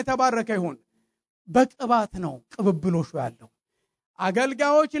የእግዚአብሔር ስም የተባረከ ይሁን በቅባት ነው ቅብብሎሹ ያለው።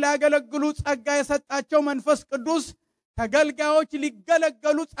 አገልጋዮች ሊያገለግሉ ጸጋ የሰጣቸው መንፈስ ቅዱስ፣ ተገልጋዮች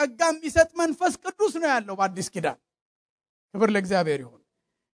ሊገለገሉ ጸጋ የሚሰጥ መንፈስ ቅዱስ ነው ያለው በአዲስ ኪዳን። ክብር ለእግዚአብሔር ይሁን።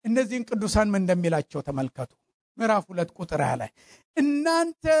 እነዚህን ቅዱሳን ምን እንደሚላቸው ተመልከቱ። ምዕራፍ 2 ቁጥር 20 ላይ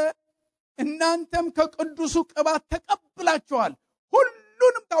እናንተም ከቅዱሱ ቅባት ተቀብላችኋል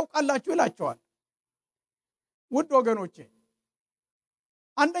ሁሉንም ታውቃላችሁ ይላቸዋል። ውድ ወገኖቼ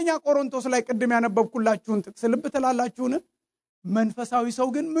አንደኛ ቆሮንቶስ ላይ ቅድም ያነበብኩላችሁን ጥቅስ ልብ ትላላችሁን? መንፈሳዊ ሰው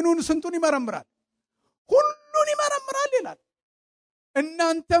ግን ምኑን ስንቱን ይመረምራል? ሁሉን ይመረምራል ይላል።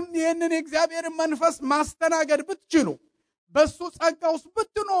 እናንተም ይህንን የእግዚአብሔርን መንፈስ ማስተናገድ ብትችሉ፣ በሱ ጸጋ ውስጥ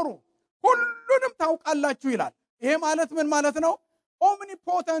ብትኖሩ ሁሉንም ታውቃላችሁ ይላል። ይሄ ማለት ምን ማለት ነው?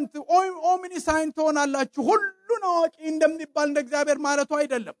 ኦምኒፖተንት ኦምኒሳይንት ትሆናላችሁ። ሁሉን አዋቂ እንደሚባል እንደ እግዚአብሔር ማለቱ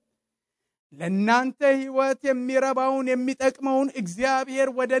አይደለም። ለእናንተ ሕይወት የሚረባውን የሚጠቅመውን እግዚአብሔር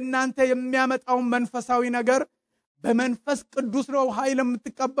ወደ እናንተ የሚያመጣውን መንፈሳዊ ነገር በመንፈስ ቅዱስ ነው ኃይል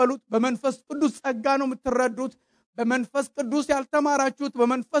የምትቀበሉት። በመንፈስ ቅዱስ ጸጋ ነው የምትረዱት። በመንፈስ ቅዱስ ያልተማራችሁት፣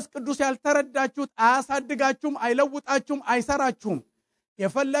 በመንፈስ ቅዱስ ያልተረዳችሁት አያሳድጋችሁም፣ አይለውጣችሁም፣ አይሰራችሁም።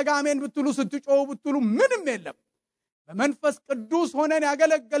 የፈለገ አሜን ብትሉ ስትጮሁ ብትሉ ምንም የለም። በመንፈስ ቅዱስ ሆነን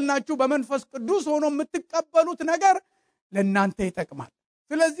ያገለገልናችሁ በመንፈስ ቅዱስ ሆኖ የምትቀበሉት ነገር ለእናንተ ይጠቅማል።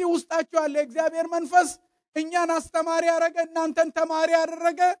 ስለዚህ ውስጣችሁ ያለ እግዚአብሔር መንፈስ እኛን አስተማሪ ያደረገ፣ እናንተን ተማሪ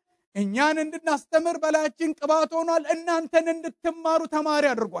ያደረገ። እኛን እንድናስተምር በላያችን ቅባት ሆኗል። እናንተን እንድትማሩ ተማሪ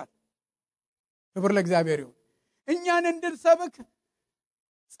አድርጓል። ክብር ለእግዚአብሔር ይሁን። እኛን እንድንሰብክ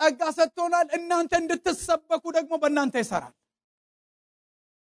ጸጋ ሰጥቶናል። እናንተ እንድትሰበኩ ደግሞ በእናንተ ይሰራል።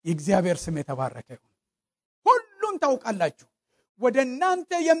 የእግዚአብሔር ስም የተባረከ ይሁን። ሁሉን ታውቃላችሁ።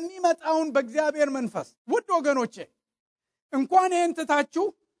 ወደናንተ የሚመጣውን በእግዚአብሔር መንፈስ ውድ ወገኖቼ እንኳን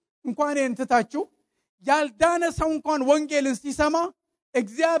እንትታችሁ ያልዳነ ሰው እንኳን ወንጌልን ሲሰማ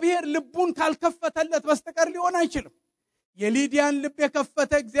እግዚአብሔር ልቡን ካልከፈተለት በስተቀር ሊሆን አይችልም። የሊዲያን ልብ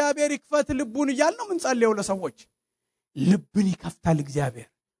የከፈተ እግዚአብሔር ይክፈት ልቡን እያልነው ምን ጸልየው ለሰዎች ልብን ይከፍታል እግዚአብሔር።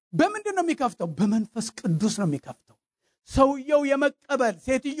 በምንድን ነው የሚከፍተው? በመንፈስ ቅዱስ ነው የሚከፍተው። ሰውየው የመቀበል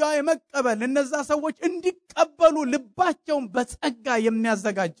ሴትዮዋ የመቀበል እነዛ ሰዎች እንዲቀበሉ ልባቸውን በጸጋ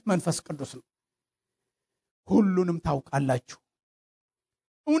የሚያዘጋጅ መንፈስ ቅዱስ ነው። ሁሉንም ታውቃላችሁ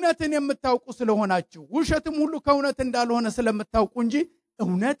እውነትን የምታውቁ ስለሆናችሁ ውሸትም ሁሉ ከእውነት እንዳልሆነ ስለምታውቁ እንጂ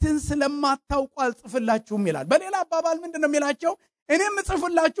እውነትን ስለማታውቁ አልጽፍላችሁም ይላል። በሌላ አባባል ምንድነው የሚላቸው? እኔም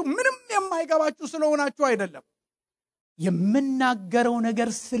ጽፍላችሁ ምንም የማይገባችሁ ስለሆናችሁ አይደለም የምናገረው ነገር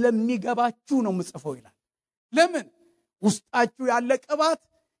ስለሚገባችሁ ነው ምጽፈው ይላል። ለምን? ውስጣችሁ ያለ ቅባት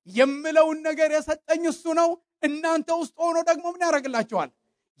የምለውን ነገር የሰጠኝ እሱ ነው። እናንተ ውስጥ ሆኖ ደግሞ ምን ያደርግላችኋል?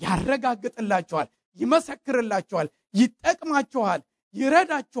 ያረጋግጥላችኋል፣ ይመሰክርላችኋል፣ ይጠቅማችኋል፣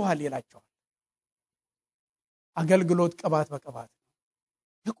 ይረዳችኋል ይላችኋል። አገልግሎት ቅባት በቅባት።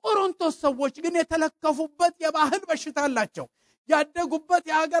 የቆሮንቶስ ሰዎች ግን የተለከፉበት የባህል በሽታ አላቸው። ያደጉበት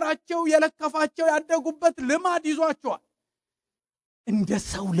የሀገራቸው የለከፋቸው ያደጉበት ልማድ ይዟቸዋል። እንደ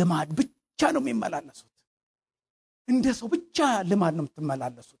ሰው ልማድ ብቻ ነው የሚመላለሱት። እንደ ሰው ብቻ ልማድ ነው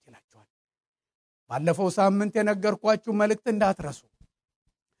የምትመላለሱት ይላቸዋል። ባለፈው ሳምንት የነገርኳችሁ መልእክት እንዳትረሱ።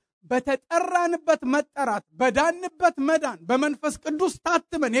 በተጠራንበት መጠራት በዳንበት መዳን በመንፈስ ቅዱስ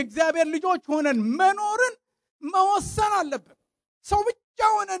ታትመን የእግዚአብሔር ልጆች ሆነን መኖርን መወሰን አለብን። ሰው ብቻ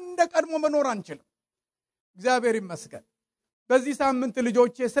ሆነን እንደቀድሞ መኖር አንችልም። እግዚአብሔር ይመስገን። በዚህ ሳምንት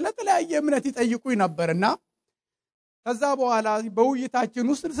ልጆቼ ስለተለያየ እምነት ይጠይቁኝ ነበርና ከዛ በኋላ በውይይታችን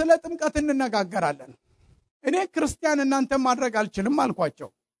ውስጥ ስለ ጥምቀት እንነጋገራለን። እኔ ክርስቲያን እናንተ ማድረግ አልችልም አልኳቸው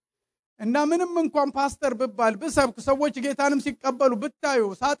እና ምንም እንኳን ፓስተር ብባል ብሰብክ ሰዎች ጌታንም ሲቀበሉ ብታዩ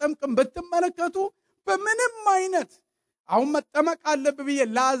ሳጠምቅም ብትመለከቱ በምንም አይነት አሁን መጠመቅ አለብኝ ብዬ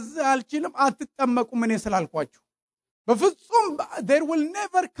ላዝ አልችልም። አትጠመቁም እኔ ስላልኳችሁ በፍጹም there will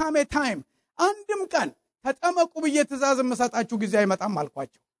never come a time አንድም ቀን ተጠመቁ ብዬ ትእዛዝ መሰጣችሁ ጊዜ አይመጣም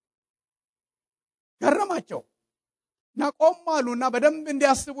አልኳቸው። ገረማቸው እና ቆማሉና በደንብ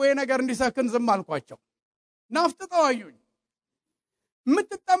እንዲያስቡ ይሄ ነገር እንዲሰክን ዝም አልኳቸው። ናፍጥጠው አዩኝ።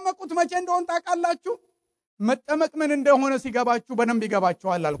 የምትጠመቁት መቼ እንደሆነ ታውቃላችሁ? መጠመቅ ምን እንደሆነ ሲገባችሁ በደንብ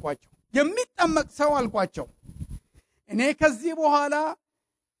ይገባችኋል አልኳቸው። የሚጠመቅ ሰው አልኳቸው እኔ ከዚህ በኋላ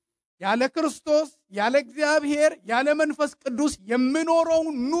ያለ ክርስቶስ ያለ እግዚአብሔር ያለ መንፈስ ቅዱስ የምኖረው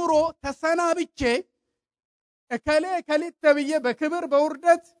ኑሮ ተሰናብቼ ከሌት ተብዬ በክብር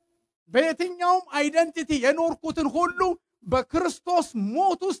በውርደት በየትኛውም አይደንቲቲ የኖርኩትን ሁሉ በክርስቶስ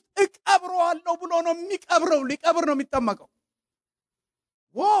ሞት ውስጥ እቀብረዋለሁ ብሎ ነው የሚቀብረው። ሊቀብር ነው የሚጠመቀው።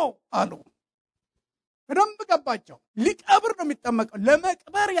 ዋው አሉ። በደንብ ገባቸው። ሊቀብር ነው የሚጠመቀው።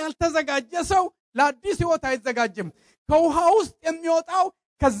 ለመቅበር ያልተዘጋጀ ሰው ለአዲስ ሕይወት አይዘጋጅም። ከውሃ ውስጥ የሚወጣው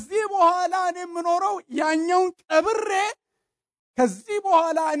ከዚህ በኋላ እኔ የምኖረው ያኛውን ቀብሬ ከዚህ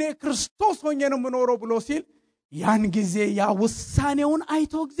በኋላ እኔ ክርስቶስ ሆኜ ነው የምኖረው ብሎ ሲል ያን ጊዜ ያ ውሳኔውን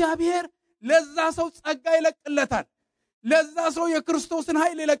አይቶ እግዚአብሔር ለዛ ሰው ጸጋ ይለቅለታል። ለዛ ሰው የክርስቶስን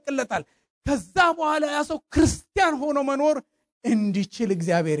ኃይል ይለቅለታል። ከዛ በኋላ ያ ሰው ክርስቲያን ሆኖ መኖር እንዲችል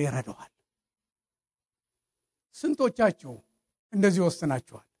እግዚአብሔር ይረዳዋል። ስንቶቻችሁ እንደዚህ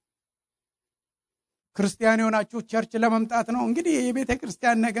ወስናችኋል? ክርስቲያን የሆናችሁ ቸርች ለመምጣት ነው? እንግዲህ የቤተ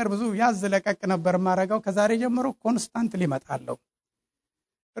ክርስቲያን ነገር ብዙ ያዝ ለቀቅ ነበር ማረጋው። ከዛሬ ጀምሮ ኮንስታንት ሊመጣለው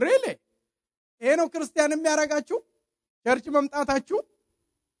ሪሊ ይሄ ነው ክርስቲያን የሚያረጋችሁ ቸርች መምጣታችሁ።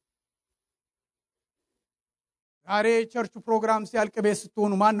 ዛሬ ቸርች ፕሮግራም ሲያልቅ ቤት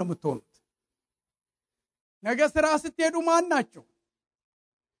ስትሆኑ ማን ነው የምትሆኑት? ነገ ስራ ስትሄዱ ማን ናችሁ?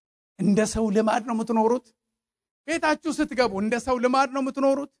 እንደ ሰው ልማድ ነው የምትኖሩት? ቤታችሁ ስትገቡ እንደ ሰው ልማድ ነው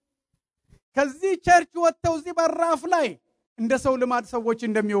የምትኖሩት? ከዚህ ቸርች ወጥተው እዚህ በራፍ ላይ እንደ ሰው ልማድ ሰዎች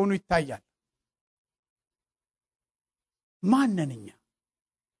እንደሚሆኑ ይታያል። ማንነኛ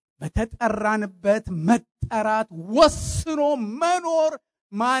በተጠራንበት መጠራት ወስኖ መኖር።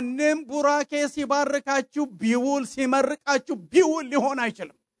 ማንም ቡራኬ ሲባርካችሁ ቢውል ሲመርቃችሁ ቢውል ሊሆን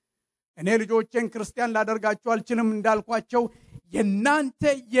አይችልም። እኔ ልጆቼን ክርስቲያን ላደርጋችሁ አልችልም እንዳልኳቸው የናንተ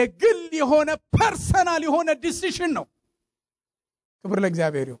የግል የሆነ ፐርሰናል የሆነ ዲሲሽን ነው። ክብር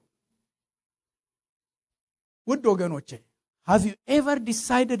ለእግዚአብሔር ይሁን። ውድ ወገኖቼ have you ever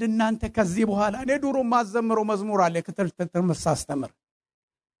decided እናንተ ከዚህ በኋላ እኔ ድሮ ማዘምረው መዝሙር አለ ክትልትል መሳስተምር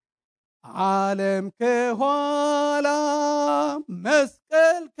ዓለም ከኋላ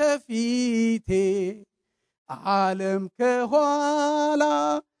መስቀል ከፊቴ ዓለም ከኋላ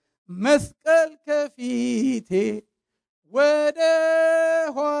መስቀል ከፊቴ ወደ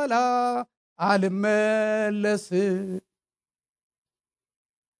ኋላ አልመለስ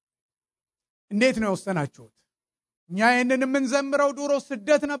እንዴት ነው የወሰናችሁት? እኛ ይህንን የምንዘምረው ድሮ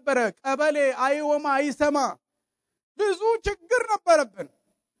ስደት ነበረ። ቀበሌ አይወማ አይሰማ ብዙ ችግር ነበረብን።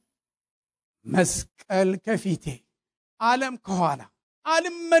 መስቀል ከፊቴ ዓለም ከኋላ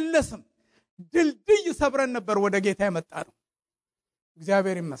አልመለስም ድልድይ ሰብረን ነበር ወደ ጌታ የመጣ ነው።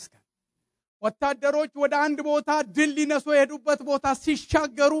 እግዚአብሔር ይመስገን። ወታደሮች ወደ አንድ ቦታ ድል ሊነሱ የሄዱበት ቦታ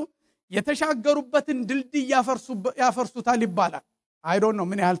ሲሻገሩ የተሻገሩበትን ድልድይ ያፈርሱታል ይባላል። አይ ዶንት ኖ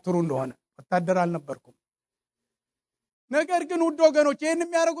ምን ያህል ትሩ እንደሆነ፣ ወታደር አልነበርኩም። ነገር ግን ውድ ወገኖች ይህን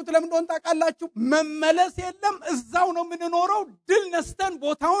የሚያደርጉት ለምን እንደሆነ ታውቃላችሁ? መመለስ የለም እዛው ነው የምንኖረው። ድል ነስተን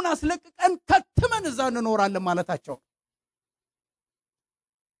ቦታውን አስለቅቀን ከትመን እዛው እንኖራለን ማለታቸው።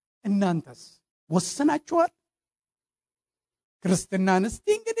 እናንተስ ወስናችኋል? ክርስትናን እስቲ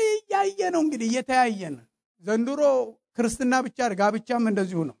እንግዲህ እያየ ነው እንግዲህ እየተያየን ዘንድሮ ክርስትና ብቻ ጋብቻም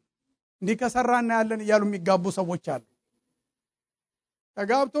እንደዚሁ ነው። እንዲህ ከሰራና ያለን እያሉ የሚጋቡ ሰዎች አሉ።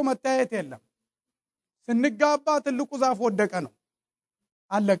 ተጋብቶ መታየት የለም። ስንጋባ ትልቁ ዛፍ ወደቀ ነው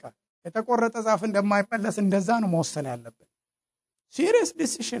አለቀ። የተቆረጠ ዛፍ እንደማይመለስ እንደዛ ነው መወሰን ያለብን። ሲሪየስ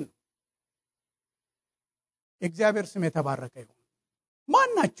ዲሲሽን። እግዚአብሔር ስም የተባረከ ይሁን።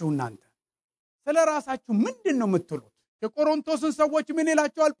 ማናችሁ እናንተ ስለ ራሳችሁ ምንድነው የምትሉት? የቆሮንቶስን ሰዎች ምን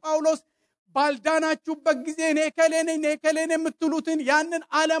ይላቸዋል ጳውሎስ? ባልዳናችሁበት ጊዜ እኔ ከሌኔ የምትሉትን ያንን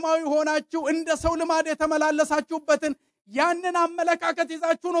ዓለማዊ ሆናችሁ እንደ ሰው ልማድ የተመላለሳችሁበትን ያንን አመለካከት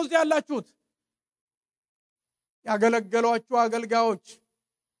ይዛችሁ ነው እዚህ ያላችሁት። ያገለገሏችሁ አገልጋዮች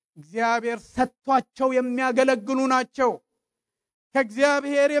እግዚአብሔር ሰጥቷቸው የሚያገለግሉ ናቸው።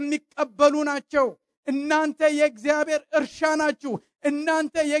 ከእግዚአብሔር የሚቀበሉ ናቸው። እናንተ የእግዚአብሔር እርሻ ናችሁ።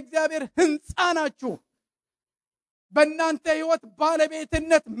 እናንተ የእግዚአብሔር ሕንፃ ናችሁ። በእናንተ ሕይወት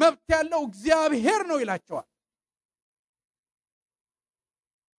ባለቤትነት መብት ያለው እግዚአብሔር ነው ይላቸዋል።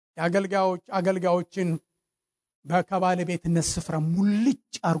 አገልጋዮችን ከባለቤትነት ስፍራ ሙልጭ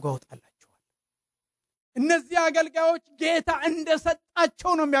አድርጎ ያወጣላቸዋል። እነዚህ አገልጋዮች ጌታ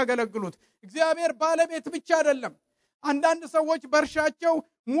እንደሰጣቸው ነው የሚያገለግሉት። እግዚአብሔር ባለቤት ብቻ አይደለም። አንዳንድ ሰዎች በእርሻቸው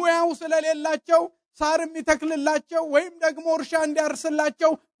ሙያው ስለሌላቸው ሳር የሚተክልላቸው ወይም ደግሞ እርሻ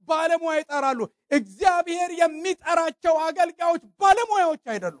እንዲያርስላቸው ባለሙያ ይጠራሉ። እግዚአብሔር የሚጠራቸው አገልጋዮች ባለሙያዎች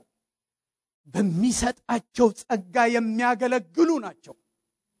አይደሉም። በሚሰጣቸው ጸጋ የሚያገለግሉ ናቸው።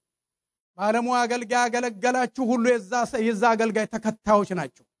 ባለሙያ አገልጋይ ያገለገላችሁ ሁሉ የዛ አገልጋይ ተከታዮች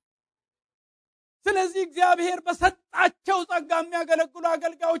ናቸው። ስለዚህ እግዚአብሔር በሰጣቸው ጸጋ የሚያገለግሉ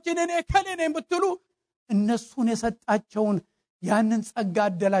አገልጋዮችን እኔ ከሌኔ የምትሉ እነሱን የሰጣቸውን ያንን ጸጋ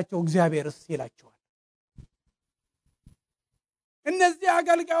አደላቸው እግዚአብሔርስ ይላቸዋል። እነዚህ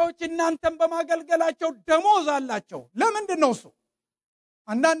አገልጋዮች እናንተን በማገልገላቸው ደሞዝ አላቸው። ለምንድን ነው እሱ?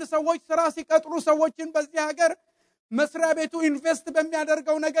 አንዳንድ ሰዎች ስራ ሲቀጥሩ ሰዎችን በዚህ ሀገር መስሪያ ቤቱ ኢንቨስት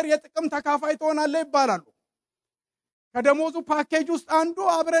በሚያደርገው ነገር የጥቅም ተካፋይ ትሆናለህ ይባላሉ። ከደሞዙ ፓኬጅ ውስጥ አንዱ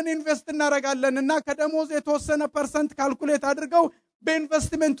አብረን ኢንቨስት እናደርጋለንና ከደሞዙ የተወሰነ ፐርሰንት ካልኩሌት አድርገው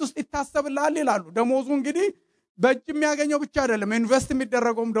በኢንቨስትመንት ውስጥ ይታሰብልሃል ይላሉ። ደሞዙ እንግዲህ በእጅ የሚያገኘው ብቻ አይደለም፣ ኢንቨስት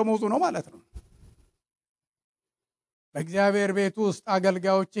የሚደረገውም ደሞዙ ነው ማለት ነው። በእግዚአብሔር ቤት ውስጥ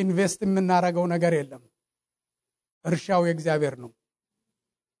አገልጋዮች ኢንቨስት የምናደርገው ነገር የለም። እርሻው የእግዚአብሔር ነው።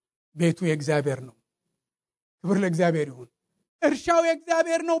 ቤቱ የእግዚአብሔር ነው። ክብር ለእግዚአብሔር ይሁን። እርሻው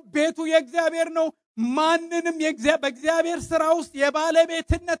የእግዚአብሔር ነው። ቤቱ የእግዚአብሔር ነው። ማንንም በእግዚአብሔር ሥራ ውስጥ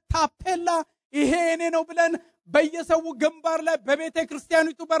የባለቤትነት ታፔላ ይሄ እኔ ነው ብለን በየሰው ግንባር ላይ በቤተ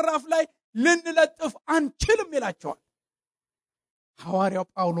ክርስቲያኒቱ በራፍ ላይ ልንለጥፍ አንችልም ይላቸዋል። ሐዋርያው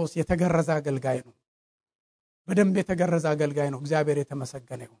ጳውሎስ የተገረዘ አገልጋይ ነው። በደንብ የተገረዘ አገልጋይ ነው። እግዚአብሔር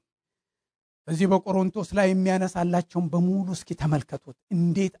የተመሰገነ ይሁን። በዚህ በቆሮንቶስ ላይ የሚያነሳላቸውን በሙሉ እስኪ ተመልከቱት፣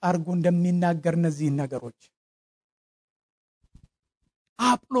 እንዴት አርጎ እንደሚናገር እነዚህን ነገሮች።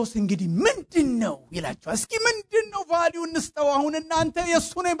 አጵሎስ እንግዲህ ምንድነው ይላቸዋል። እስኪ ምንድነው ቫልዩ እንስጠው። አሁን እናንተ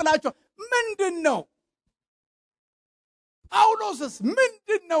የሱ ነኝ ብላችሁ ምንድነው? ጳውሎስስ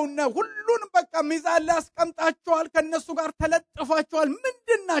ምንድነው? ሁሉንም በቃ ሚዛን ላይ አስቀምጣቸዋል። ከነሱ ጋር ተለጥፋቸዋል።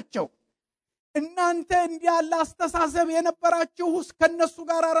 ምንድናቸው? እናንተ እንዲህ ያለ አስተሳሰብ የነበራችሁ ከነሱ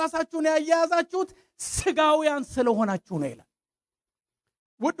ጋር ራሳችሁን ያያያዛችሁት ስጋውያን ስለሆናችሁ ነው ይላል።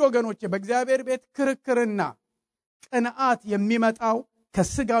 ውድ ወገኖቼ በእግዚአብሔር ቤት ክርክርና ቅንዓት የሚመጣው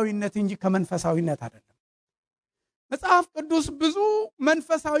ከስጋዊነት እንጂ ከመንፈሳዊነት አይደለም። መጽሐፍ ቅዱስ ብዙ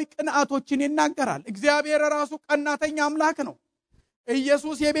መንፈሳዊ ቅንዓቶችን ይናገራል። እግዚአብሔር ራሱ ቀናተኛ አምላክ ነው።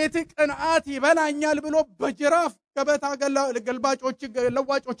 ኢየሱስ የቤት ቅንዓት ይበላኛል ብሎ በጅራፍ ገበታ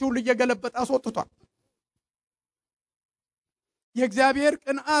ለዋጮች ሁሉ እየገለበጠ አስወጥቷል። የእግዚአብሔር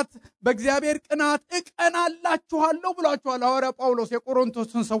ቅንዓት በእግዚአብሔር ቅንዓት እቀናላችኋለሁ ብሏቸዋል ሐዋርያ ጳውሎስ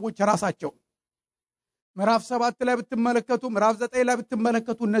የቆሮንቶስን ሰዎች ራሳቸው። ምዕራፍ 7 ላይ ብትመለከቱ፣ ምዕራፍ 9 ላይ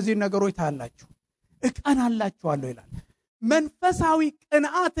ብትመለከቱ እነዚህ ነገሮች ታያላችሁ። እቀናላችኋለሁ ይላል። መንፈሳዊ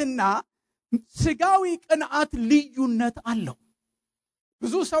ቅንዓትና ስጋዊ ቅንዓት ልዩነት አለው።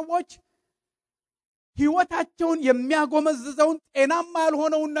 ብዙ ሰዎች ሕይወታቸውን የሚያጎመዝዘውን ጤናማ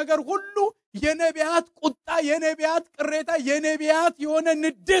ያልሆነውን ነገር ሁሉ የነቢያት ቁጣ፣ የነቢያት ቅሬታ፣ የነቢያት የሆነ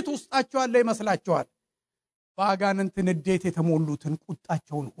ንዴት ውስጣቸው አለ ይመስላቸዋል። በአጋንንት ንዴት የተሞሉትን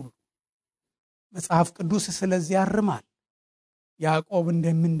ቁጣቸውን ሁሉ መጽሐፍ ቅዱስ ስለዚህ ያርማል። ያዕቆብ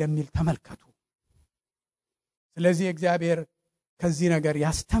እንደሚል ተመልከቱ። ስለዚህ እግዚአብሔር ከዚህ ነገር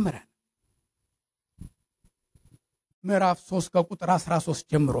ያስተምረን። ምዕራፍ 3 ከቁጥር 13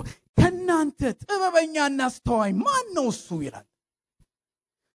 ጀምሮ ከናንተ ጥበበኛና አስተዋይ ማን ነው እሱ ይላል።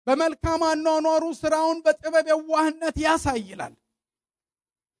 በመልካም አኗኗሩ ስራውን በጥበብ የዋህነት ያሳይላል።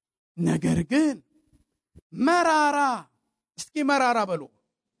 ነገር ግን መራራ፣ እስኪ መራራ በሉ።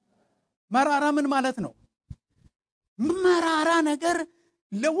 መራራ ምን ማለት ነው? መራራ ነገር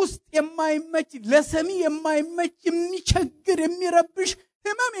ለውስጥ የማይመች፣ ለሰሚ የማይመች፣ የሚቸግር፣ የሚረብሽ፣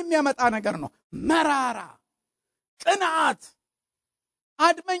 ህመም የሚያመጣ ነገር ነው። መራራ ቅንዓት፣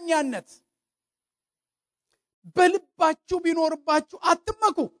 አድመኛነት በልባችሁ ቢኖርባችሁ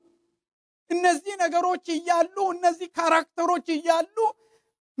አትመኩ። እነዚህ ነገሮች እያሉ፣ እነዚህ ካራክተሮች እያሉ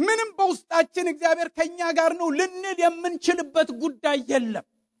ምንም በውስጣችን እግዚአብሔር ከኛ ጋር ነው ልንል የምንችልበት ጉዳይ የለም።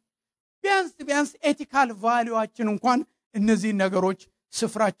 ቢያንስ ኤቲካል ቫልዩአችን እንኳን እነዚህ ነገሮች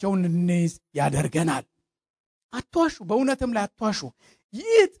ስፍራቸውን እንይዝ ያደርገናል። አትዋሹ፣ በእውነትም ላይ አትዋሹ።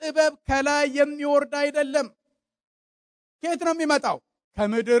 ይህ ጥበብ ከላይ የሚወርድ አይደለም። ከየት ነው የሚመጣው?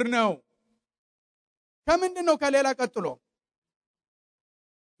 ከምድር ነው። ከምንድን ነው? ከሌላ ቀጥሎ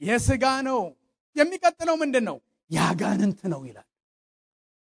የሥጋ ነው። የሚቀጥለው ምንድን ነው? ያጋንንት ነው ይላል።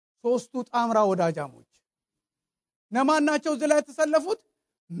 ሶስቱ ጣምራ ወዳጃሞች እነማን ናቸው እዚህ ላይ የተሰለፉት?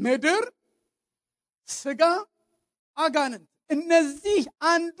 ምድር፣ ሥጋ፣ አጋንንት። እነዚህ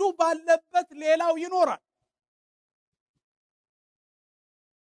አንዱ ባለበት ሌላው ይኖራል።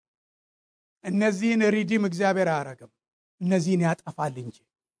 እነዚህን ሪዲም እግዚአብሔር አያረግም፣ እነዚህን ያጠፋል እንጂ።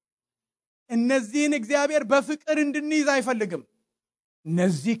 እነዚህን እግዚአብሔር በፍቅር እንድንይዝ አይፈልግም፣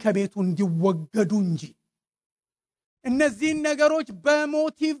 እነዚህ ከቤቱ እንዲወገዱ እንጂ። እነዚህን ነገሮች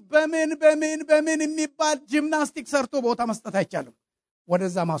በሞቲቭ በምን የሚባል ጂምናስቲክ ሰርቶ ቦታ መስጠት አይቻልም።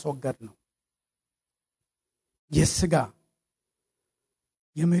 ወደዛ ማስወገድ ነው። የሥጋ፣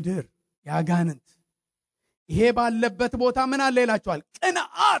 የምድር፣ የአጋንንት ይሄ ባለበት ቦታ ምን አለ ይላቸዋል?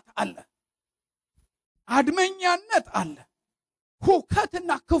 ቅንዓት አለ፣ አድመኛነት አለ፣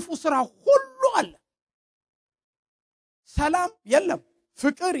 ሁከትና ክፉ ስራ ሁሉ አለ። ሰላም የለም፣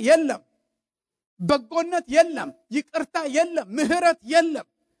 ፍቅር የለም፣ በጎነት የለም፣ ይቅርታ የለም፣ ምህረት የለም፣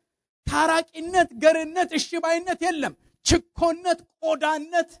 ታራቂነት፣ ገርነት፣ እሽባይነት የለም። ችኮነት፣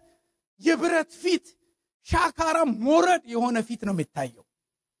 ቆዳነት፣ የብረት ፊት፣ ሻካራ ሞረድ የሆነ ፊት ነው የሚታየው።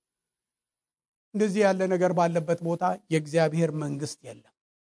 እንደዚህ ያለ ነገር ባለበት ቦታ የእግዚአብሔር መንግስት የለም።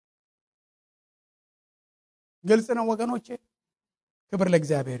 ግልጽ ነው ወገኖቼ። ክብር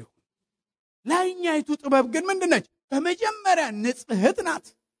ለእግዚአብሔር ይሁን። ላይኛይቱ ጥበብ ግን ምንድነች? በመጀመሪያ ንጽሕት ናት፣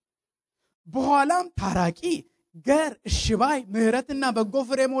 በኋላም ታራቂ፣ ገር፣ እሽባይ፣ ምህረትና በጎ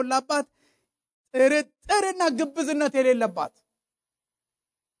ፍሬ የሞላባት፣ ጥርጥርና ግብዝነት የሌለባት።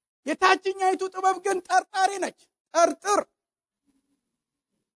 የታችኛይቱ ጥበብ ግን ጠርጣሪ ነች። ጠርጥር፣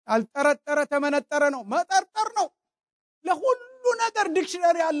 ያልጠረጠረ ተመነጠረ ነው። መጠርጠር ነው። ለሁሉ ነገር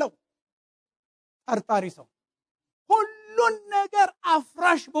ዲክሽነሪ ያለው ጠርጣሪ ሰው፣ ሁሉን ነገር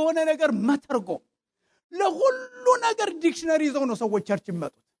አፍራሽ በሆነ ነገር መተርጎም፣ ለሁሉ ነገር ዲክሽነሪ ይዘው ነው ሰዎች ቸርች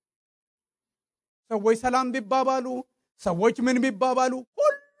የሚመጡት። ሰዎች ሰላም ቢባባሉ፣ ሰዎች ምን ቢባባሉ፣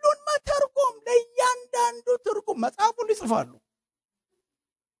 ሁሉን መተርጎም፣ ለእያንዳንዱ ትርጉም መጽሐፉን ይጽፋሉ።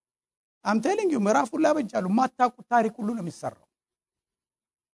 አምቴሊንግ ምዕራፉን ላበጃሉ። ማታውቁት ታሪክ ሁሉ ነው የሚሰራው።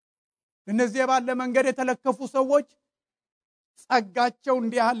 እነዚህ ባለ መንገድ የተለከፉ ሰዎች ጸጋቸው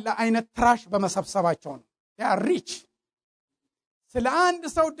እንዲህ ያለ አይነት ትራሽ በመሰብሰባቸው ነው። ያ ሪች። ስለ አንድ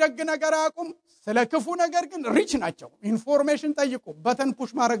ሰው ደግ ነገር አያውቁም፣ ስለ ክፉ ነገር ግን ሪች ናቸው። ኢንፎርሜሽን ጠይቁ፣ በተን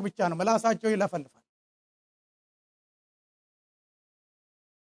ፑሽ ማድረግ ብቻ ነው፣ ምላሳቸው ይለፈልፋል።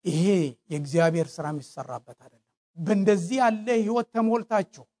 ይሄ የእግዚአብሔር ስራ የሚሰራበት አይደለም። በእንደዚህ ያለ ህይወት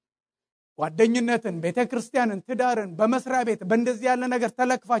ተሞልታችሁ ጓደኝነትን፣ ቤተክርስቲያንን፣ ትዳርን፣ በመስሪያ ቤት በእንደዚህ ያለ ነገር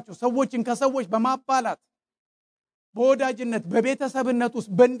ተለክፋችሁ ሰዎችን ከሰዎች በማባላት በወዳጅነት በቤተሰብነት ውስጥ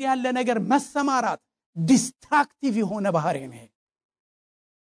በእንዲህ ያለ ነገር መሰማራት ዲስትራክቲቭ የሆነ ባህሪ ነው።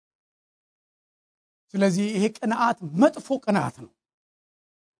 ስለዚህ ይሄ ቅንዓት መጥፎ ቅንዓት ነው።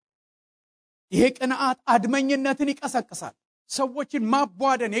 ይሄ ቅንዓት አድመኝነትን ይቀሰቅሳል። ሰዎችን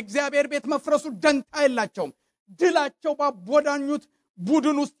ማቧደን፣ የእግዚአብሔር ቤት መፍረሱ ደንታ የላቸውም። ድላቸው ባቦዳኙት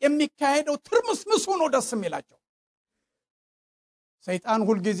ቡድን ውስጥ የሚካሄደው ትርምስምሱ ነው ደስ የሚላቸው። ሰይጣን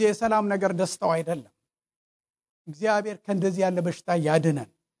ሁልጊዜ የሰላም ነገር ደስታው አይደለም። እግዚአብሔር ከእንደዚህ ያለ በሽታ ያድነን።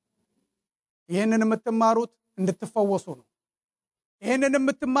 ይሄንን የምትማሩት እንድትፈወሱ ነው። ይሄንን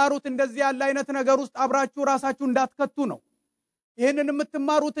የምትማሩት እንደዚህ ያለ አይነት ነገር ውስጥ አብራችሁ ራሳችሁ እንዳትከቱ ነው። ይሄንን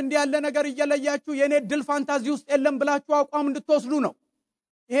የምትማሩት እንዲህ ያለ ነገር እየለያችሁ የኔ ድል ፋንታዚ ውስጥ የለም ብላችሁ አቋም እንድትወስዱ ነው።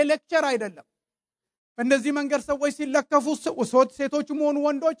 ይሄ ሌክቸር አይደለም። በእንደዚህ መንገድ ሰዎች ሲለከፉ ሴቶችም ሆኑ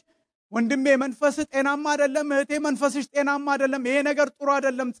ወንዶች ወንድሜ መንፈስ ጤናማ አይደለም፣ እህቴ መንፈስሽ ጤናማ አይደለም፣ ይሄ ነገር ጥሩ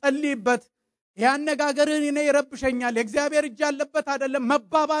አይደለም፣ ጸልይበት፣ ያነጋገርህ እኔ ይረብሸኛል፣ የእግዚአብሔር እጅ ያለበት አይደለም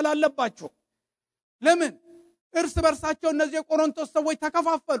መባባል አለባችሁ። ለምን? እርስ በርሳቸው እነዚህ የቆሮንቶስ ሰዎች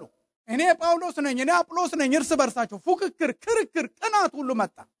ተከፋፈሉ። እኔ ጳውሎስ ነኝ፣ እኔ አጵሎስ ነኝ። እርስ በርሳቸው ፉክክር፣ ክርክር፣ ቅናት ሁሉ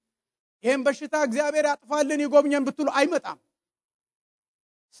መጣ። ይሄን በሽታ እግዚአብሔር ያጥፋልን ይጎብኘን ብትሉ አይመጣም።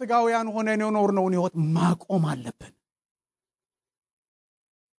 ስጋውያን ሆነን የኖርነውን ሕይወት ማቆም አለብን።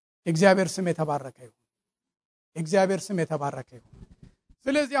 የእግዚአብሔር ስም የተባረከ ይሁን። የእግዚአብሔር ስም የተባረከ ይሁን።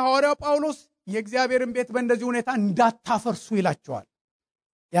 ስለዚህ ሐዋርያው ጳውሎስ የእግዚአብሔርን ቤት በእንደዚህ ሁኔታ እንዳታፈርሱ ይላቸዋል፣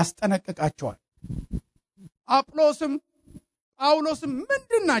 ያስጠነቅቃቸዋል። አጵሎስም ጳውሎስም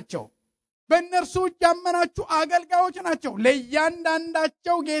ምንድን ናቸው? በእነርሱ እጅ ያመናችሁ አገልጋዮች ናቸው።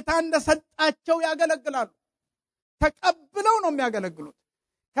 ለእያንዳንዳቸው ጌታ እንደሰጣቸው ያገለግላሉ። ተቀብለው ነው የሚያገለግሉት።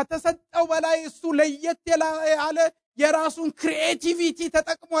 ከተሰጠው በላይ እሱ ለየት ያለ የራሱን ክሪኤቲቪቲ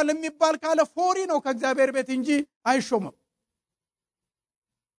ተጠቅሟል የሚባል ካለ ፎሪ ነው ከእግዚአብሔር ቤት እንጂ አይሾምም።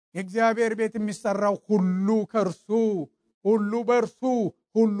 የእግዚአብሔር ቤት የሚሰራው ሁሉ ከእርሱ፣ ሁሉ በእርሱ፣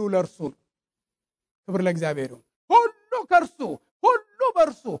 ሁሉ ለእርሱ ነው። ክብር ለእግዚአብሔር ይሁን። ሁሉ ከእርሱ፣ ሁሉ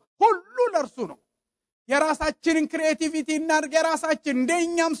በእርሱ፣ ሁሉ ለእርሱ ነው። የራሳችንን ክሪኤቲቪቲ እናድርግ፣ የራሳችን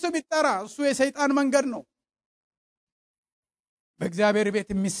እንደኛም ስም ይጠራ፣ እሱ የሰይጣን መንገድ ነው። በእግዚአብሔር ቤት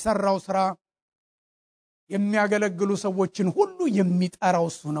የሚሰራው ስራ የሚያገለግሉ ሰዎችን ሁሉ የሚጠራው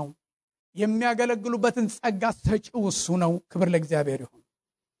እሱ ነው። የሚያገለግሉበትን ጸጋ ሰጪው እሱ ነው። ክብር ለእግዚአብሔር ይሁን።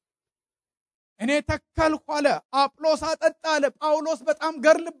 እኔ ተከልኩ አለ፣ አጵሎስ አጠጣ አለ። ጳውሎስ በጣም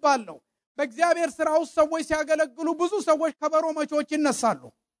ገርልባለሁ። በእግዚአብሔር ሥራ ውስጥ ሰዎች ሲያገለግሉ ብዙ ሰዎች ከበሮ መቾች ይነሳሉ።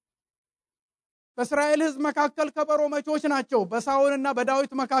 በእስራኤል ሕዝብ መካከል ከበሮ መቾች ናቸው በሳኦልና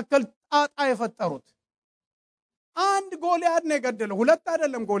በዳዊት መካከል ጣጣ የፈጠሩት። አንድ ጎልያድ ነው የገደለው፣ ሁለት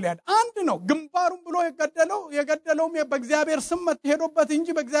አይደለም። ጎልያድ አንድ ነው። ግንባሩን ብሎ የገደለውም በእግዚአብሔር ስም ሄዶበት እንጂ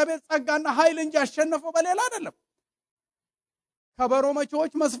በእግዚአብሔር ጸጋና ኃይል እንጂ ያሸነፈው በሌላ አይደለም። ከበሮ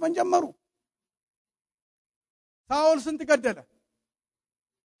መቾች መስፈን ጀመሩ። ሳኦል ስንት ገደለ?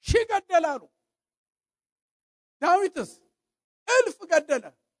 1000 ገደላሉ። ዳዊትስ 1000 ገደለ።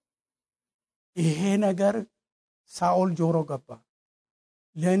 ይሄ ነገር ሳኦል ጆሮ ገባ።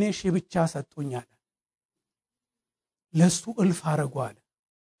 ለኔ 1000 ብቻ ሰጡኛል፣ ለሱ 1000 አረጋዋል።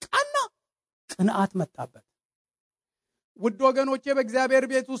 ቅንዓት መጣበት። ውድ ወገኖቼ በእግዚአብሔር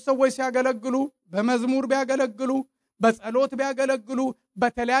ቤት ውስጥ ሰዎች ሲያገለግሉ፣ በመዝሙር ቢያገለግሉ፣ በጸሎት ቢያገለግሉ፣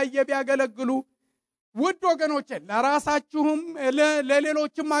 በተለያየ ቢያገለግሉ፣ ውድ ወገኖቼ ለራሳችሁም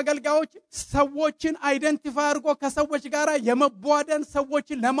ለሌሎችም አገልጋዮች ሰዎችን አይደንቲፋይ አድርጎ ከሰዎች ጋር የመቧደን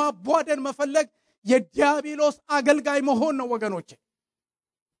ሰዎችን ለማቧደን መፈለግ የዲያብሎስ አገልጋይ መሆን ነው። ወገኖቼ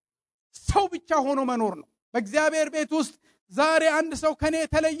ሰው ብቻ ሆኖ መኖር ነው። በእግዚአብሔር ቤት ውስጥ ዛሬ አንድ ሰው ከኔ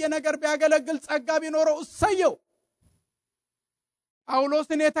የተለየ ነገር ቢያገለግል ጸጋ ቢኖረው እሰየው።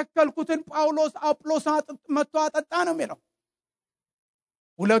 ጳውሎስን የተከልኩትን ጳውሎስ አጵሎስ መጥቶ አጠጣ ነው የሚለው።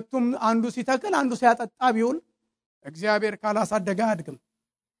 ሁለቱም አንዱ ሲተክል አንዱ ሲያጠጣ ቢውል እግዚአብሔር ካላሳደገ አያድግም።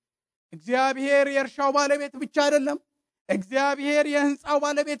 እግዚአብሔር የእርሻው ባለቤት ብቻ አይደለም። እግዚአብሔር የህንፃው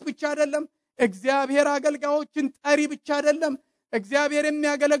ባለቤት ብቻ አይደለም። እግዚአብሔር አገልጋዮችን ጠሪ ብቻ አይደለም። እግዚአብሔር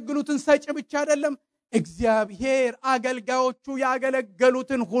የሚያገለግሉትን ሰጪ ብቻ አይደለም። እግዚአብሔር አገልጋዮቹ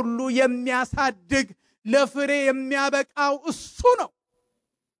ያገለገሉትን ሁሉ የሚያሳድግ ለፍሬ የሚያበቃው እሱ ነው።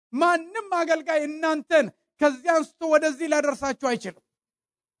 ማንም አገልጋይ እናንተን ከዚያ አንስቶ ወደዚህ ላደርሳችሁ አይችልም።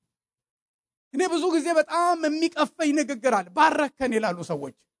 እኔ ብዙ ጊዜ በጣም የሚቀፈኝ ንግግር አለ። ባረከን ይላሉ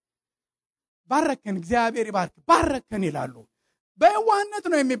ሰዎች። ባረከን፣ እግዚአብሔር ይባርክ፣ ባረከን ይላሉ። በዋነት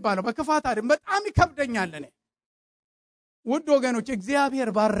ነው የሚባለው፣ በክፋት አይደለም። በጣም ይከብደኛል። እኔ ውድ ወገኖች እግዚአብሔር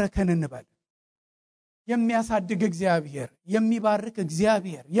ባረከን እንበል። የሚያሳድግ እግዚአብሔር፣ የሚባርክ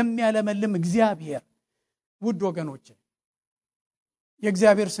እግዚአብሔር፣ የሚያለመልም እግዚአብሔር። ውድ ወገኖች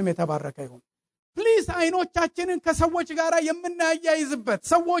የእግዚአብሔር ስም የተባረከ ይሁን። ፕሊዝ አይኖቻችንን ከሰዎች ጋር የምናያይዝበት፣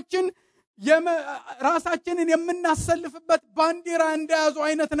 ሰዎችን ራሳችንን የምናሰልፍበት ባንዲራ እንደያዙ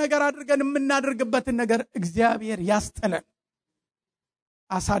አይነት ነገር አድርገን የምናደርግበትን ነገር እግዚአብሔር ያስጥለን።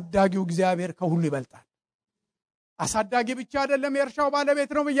 አሳዳጊው እግዚአብሔር ከሁሉ ይበልጣል። አሳዳጊ ብቻ አይደለም፣ የእርሻው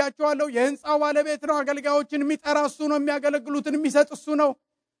ባለቤት ነው ብያቸዋለሁ። የህንፃው ባለቤት ነው። አገልጋዮችን የሚጠራ እሱ ነው። የሚያገለግሉትን የሚሰጥ እሱ ነው።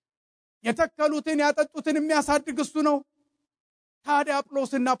 የተከሉትን ያጠጡትን የሚያሳድግ እሱ ነው። ታዲያ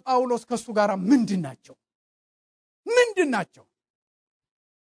አጵሎስና ጳውሎስ ከሱ ጋር ምንድን ናቸው?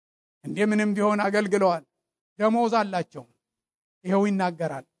 እንደምንም ቢሆን አገልግለዋል። ደሞዝ አላቸው። ይሄው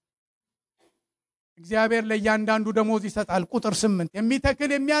ይናገራል። እግዚአብሔር ለእያንዳንዱ ደሞዝ ይሰጣል። ቁጥር 8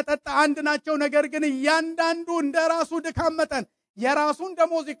 የሚተክል የሚያጠጣ አንድ ናቸው፣ ነገር ግን እያንዳንዱ እንደራሱ ድካም መጠን የራሱን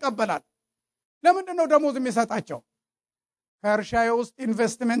ደሞዝ ይቀበላል። ለምንድን ነው ደሞዝ የሚሰጣቸው? ከእርሻዬ ውስጥ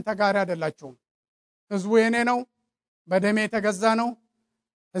ኢንቨስትመንት ተጋሪ አይደላችሁም። ህዝቡ የኔ ነው፣ በደሜ የተገዛ ነው።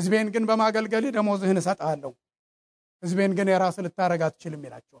 ህዝቤን ግን በማገልገል ደሞዝህን እሰጣለሁ፣ ህዝቤን ግን የራስ ልታረግ አትችልም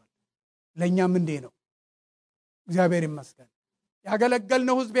ይላቸዋል። ለእኛም እንዲህ ነው። እግዚአብሔር ይመስገን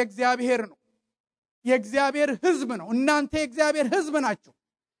ያገለገልነው ህዝብ የእግዚአብሔር ነው፣ የእግዚአብሔር ህዝብ ነው። እናንተ የእግዚአብሔር ህዝብ ናችሁ።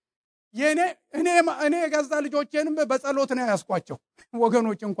 እኔ የገዛ ልጆቼንም በጸሎት ነው ያስኳቸው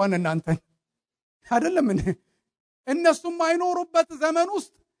ወገኖች። እንኳን እናንተን አይደለም እነሱም አይኖሩበት ዘመን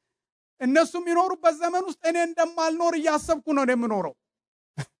ውስጥ እነሱም ይኖሩበት ዘመን ውስጥ እኔ እንደማልኖር እያሰብኩ ነው የምኖረው።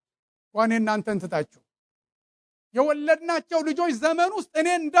 እንኳን እናንተን ትታችሁ የወለድናቸው ልጆች ዘመን ውስጥ እኔ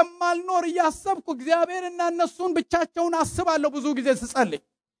እንደማልኖር እያሰብኩ እግዚአብሔር እና እነሱን ብቻቸውን አስባለሁ። ብዙ ጊዜ ስጸልይ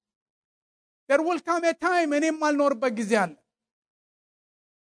there will come a time እኔም ማልኖርበት ጊዜ አለ።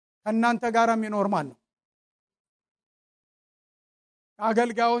 ከእናንተ ጋር የሚኖር ማን ነው?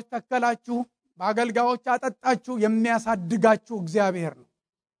 አገልጋዮች ተከላችሁ፣ በአገልጋዮች አጠጣችሁ፣ የሚያሳድጋችሁ እግዚአብሔር ነው።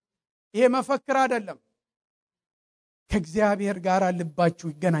 ይሄ መፈክር አይደለም። ከእግዚአብሔር ጋር ልባችሁ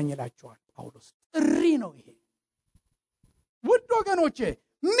ይገናኝላችኋል። ጳውሎስ ጥሪ ነው ይሄ። ውድ ወገኖቼ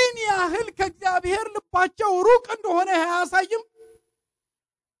ምን ያህል ከእግዚአብሔር ልባቸው ሩቅ እንደሆነ አያሳይም?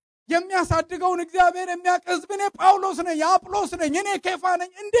 የሚያሳድገውን እግዚአብሔር የሚያውቅ ሕዝብ እኔ ጳውሎስ ነኝ፣ የአጵሎስ ነኝ፣ እኔ ኬፋ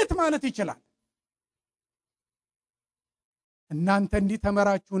ነኝ እንዴት ማለት ይችላል? እናንተ እንዲህ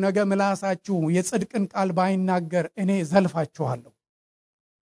ተመራችሁ፣ ነገ ምላሳችሁ የጽድቅን ቃል ባይናገር እኔ ዘልፋችኋለሁ።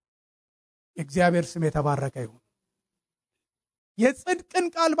 የእግዚአብሔር ስም የተባረከ ይሁን። የጽድቅን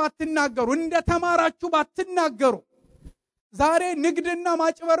ቃል ባትናገሩ፣ እንደተማራችሁ ባትናገሩ፣ ዛሬ ንግድና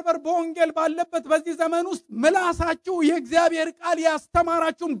ማጭበርበር በወንጌል ባለበት በዚህ ዘመን ውስጥ ምላሳችሁ የእግዚአብሔር ቃል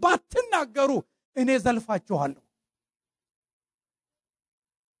ያስተማራችሁን ባትናገሩ እኔ ዘልፋችኋለሁ።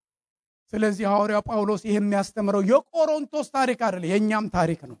 ስለዚህ ሐዋርያው ጳውሎስ ይሄ የሚያስተምረው የቆሮንቶስ ታሪክ አይደለም፣ የኛም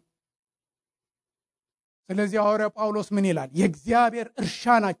ታሪክ ነው። ስለዚህ ሐዋርያው ጳውሎስ ምን ይላል? የእግዚአብሔር እርሻ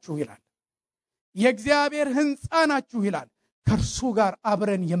ናችሁ ይላል። የእግዚአብሔር ሕንጻ ናችሁ ይላል። ከእርሱ ጋር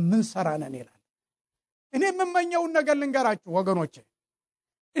አብረን የምንሰራ ነን ይላል። እኔ የምመኘውን ነገር ልንገራችሁ ወገኖቼ።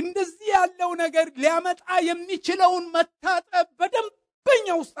 እንደዚህ ያለው ነገር ሊያመጣ የሚችለውን መታጠብ በደንበኛ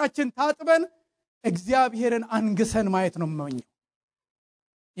ውስጣችን ታጥበን እግዚአብሔርን አንግሰን ማየት ነው የምመኘው።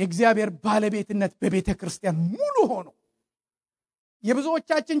 የእግዚአብሔር ባለቤትነት በቤተ ክርስቲያን ሙሉ ሆኖ።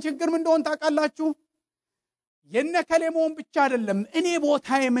 የብዙዎቻችን ችግር ምን እንደሆነ ታውቃላችሁ? የነከሌ መሆን ብቻ አይደለም፣ እኔ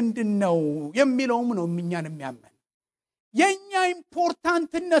ቦታዬ ምንድነው የሚለውም ነው እኛን የሚያመን። የኛ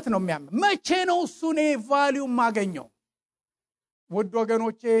ኢምፖርታንትነት ነው የሚያመን። መቼ ነው እሱ እኔ ቫልዩ ማገኘው? ውድ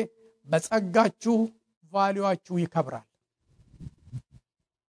ወገኖቼ በጸጋችሁ ቫልዩአችሁ ይከብራል።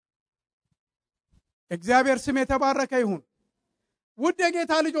 እግዚአብሔር ስም የተባረከ ይሁን። ውድ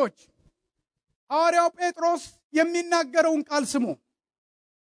የጌታ ልጆች ሐዋርያው ጴጥሮስ የሚናገረውን ቃል ስሙ።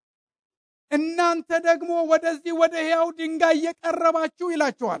 እናንተ ደግሞ ወደዚህ ወደ ሕያው ድንጋይ እየቀረባችሁ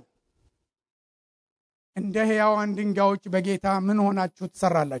ይላችኋል። እንደ ሕያዋን ድንጋዮች በጌታ ምን ሆናችሁ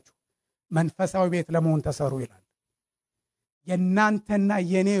ትሰራላችሁ? መንፈሳዊ ቤት ለመሆን ተሰሩ ይላል። የእናንተና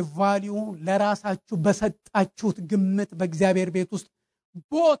የኔ ቫልዩ ለራሳችሁ በሰጣችሁት ግምት በእግዚአብሔር ቤት ውስጥ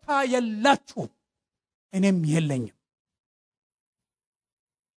ቦታ የላችሁ፣ እኔም የለኝም።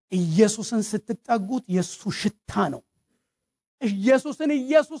 ኢየሱስን ስትጠጉት የሱ ሽታ ነው።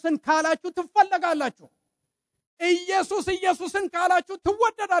 ኢየሱስን ካላችሁ ትፈለጋላችሁ። ኢየሱስን ካላችሁ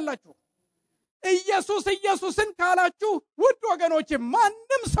ትወደዳላችሁ። ኢየሱስን ካላችሁ ውድ ወገኖቼ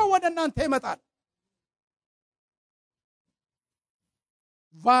ማንም ሰው ወደ እናንተ ይመጣል።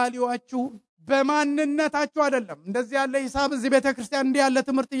 ቫልዩአችሁ በማንነታችሁ አይደለም። እንደዚህ ያለ ሂሳብ እዚህ ቤተክርስቲያን እንዲህ ያለ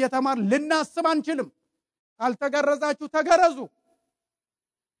ትምህርት እየተማር ልናስብ አንችልም። ካልተገረዛችሁ ተገረዙ።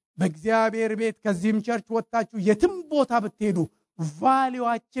 በእግዚአብሔር ቤት ከዚህም ቸርች ወጣችሁ የትም ቦታ ብትሄዱ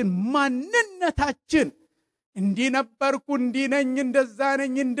ቫልዩአችን ማንነታችን እንዲህ ነበርኩ፣ እንዲህ ነኝ፣ እንደዛ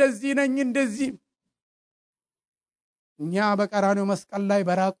ነኝ፣ እንደዚህ ነኝ፣ እንደዚህ። እኛ በቀራንዮ መስቀል ላይ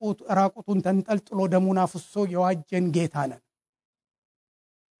ራቁቱን ተንጠልጥሎ ደሙን አፍሶ የዋጀን ጌታ ነን።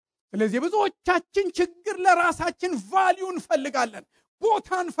 ስለዚህ ብዙዎቻችን ችግር ለራሳችን ቫልዩ እንፈልጋለን፣ ቦታ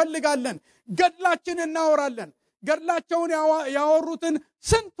እንፈልጋለን። ገድላችንን እናወራለን። ገድላቸውን ያወሩትን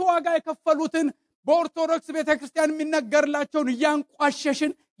ስንት ዋጋ የከፈሉትን በኦርቶዶክስ ቤተክርስቲያን የሚነገርላቸውን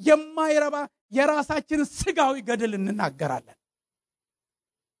እያንቋሸሽን የማይረባ የራሳችን ስጋዊ ገድል እንናገራለን።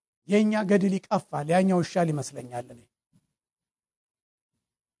 የኛ ገድል ይቀፋል፣ ያኛው ይሻል ይመስለኛል እኔ።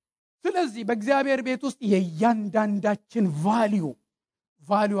 ስለዚህ በእግዚአብሔር ቤት ውስጥ የእያንዳንዳችን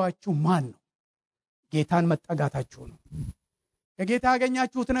ቫልዩአችሁ ማን ነው? ጌታን መጠጋታችሁ ነው። ከጌታ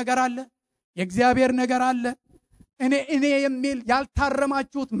ያገኛችሁት ነገር አለ? የእግዚአብሔር ነገር አለ። እኔ የሚል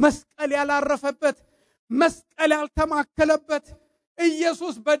ያልታረማችሁት መስቀል ያላረፈበት መስቀል ያልተማከለበት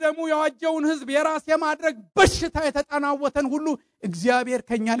ኢየሱስ በደሙ ያዋጀውን ሕዝብ የራስ የማድረግ በሽታ የተጠናወተን ሁሉ እግዚአብሔር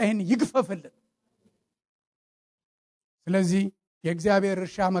ከኛ ላይ ይግፈፍልን። ስለዚህ የእግዚአብሔር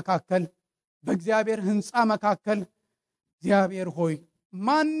እርሻ መካከል በእግዚአብሔር ሕንጻ መካከል እግዚአብሔር ሆይ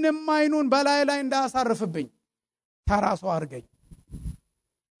ማንንም አይኑን በላይ ላይ እንዳያሳርፍብኝ ተራሶ አርገኝ፣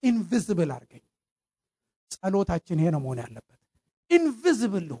 ኢንቪዚብል አርገኝ። ጸሎታችን ይሄ ነው መሆን ያለበት።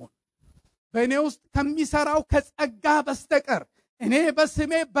 ኢንቪዚብል ልሆን በእኔ ውስጥ ከሚሰራው ከጸጋ በስተቀር እኔ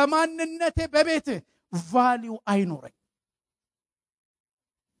በስሜ በማንነቴ በቤትህ ቫልዩ አይኖረኝ።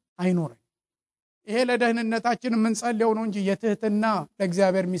 ይሄ ለደህንነታችን የምንጸልየው ነው እንጂ የትህትና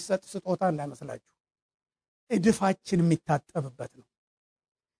ለእግዚአብሔር የሚሰጥ ስጦታ እንዳይመስላችሁ። እድፋችን የሚታጠብበት ነው።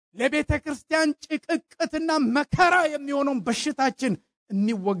 ለቤተ ክርስቲያን ጭቅቅትና መከራ የሚሆነው በሽታችን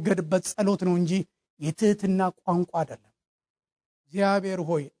የሚወገድበት ጸሎት ነው እንጂ የትህትና ቋንቋ አይደለም። እግዚአብሔር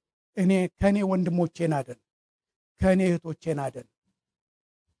ሆይ ከኔ ወንድሞቼን አድን፣ ከኔ እህቶቼን አድን።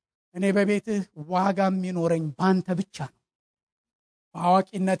 እኔ በቤትህ ዋጋ የሚኖረኝ ባንተ ብቻ ነው።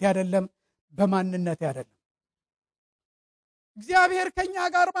 በአዋቂነቴ አይደለም፣ በማንነቴ አይደለም። እግዚአብሔር ከኛ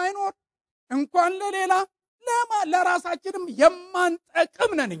ጋር ባይኖር እንኳን ለሌላ ለራሳችንም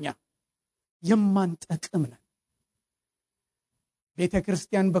የማንጠቅም ነን። እኛ የማንጠቅም ነን። ቤተ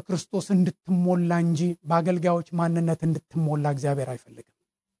ክርስቲያን በክርስቶስ እንድትሞላ እንጂ በአገልጋዮች ማንነት እንድትሞላ እግዚአብሔር አይፈልግም።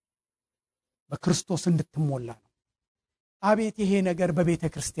 በክርስቶስ እንድትሞላ ነው። አቤት ይሄ ነገር በቤተ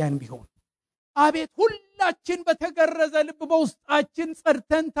ክርስቲያን ቢሆን! አቤት ሁላችን በተገረዘ ልብ በውስጣችን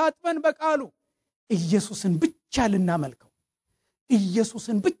ጸድተን ታጥበን በቃሉ ኢየሱስን ብቻ ልናመልከው፣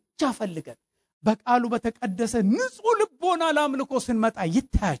 ኢየሱስን ብቻ ፈልገን በቃሉ በተቀደሰ ንጹህ ልቦና ለአምልኮ ስንመጣ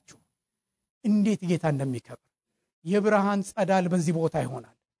ይታያችሁ እንዴት ጌታ እንደሚከብር። የብርሃን ጸዳል በዚህ ቦታ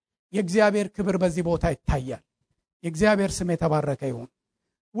ይሆናል። የእግዚአብሔር ክብር በዚህ ቦታ ይታያል። የእግዚአብሔር ስም የተባረከ ይሁን።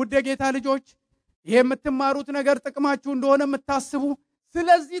 ውድ የጌታ ልጆች፣ የምትማሩት ነገር ጥቅማችሁ እንደሆነ የምታስቡ፣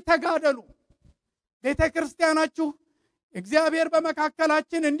 ስለዚህ ተጋደሉ። ቤተ ክርስቲያናችሁ እግዚአብሔር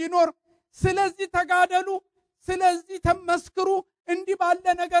በመካከላችን እንዲኖር ስለዚህ ተጋደሉ፣ ስለዚህ ተመስክሩ። እንዲህ ባለ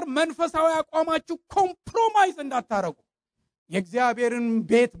ነገር መንፈሳዊ አቋማችሁ ኮምፕሮማይዝ እንዳታረጉ። የእግዚአብሔርን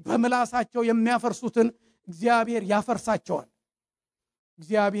ቤት በምላሳቸው የሚያፈርሱትን እግዚአብሔር ያፈርሳቸዋል።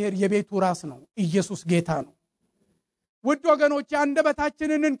 እግዚአብሔር የቤቱ ራስ ነው። ኢየሱስ ጌታ ነው። ውድ ወገኖች፣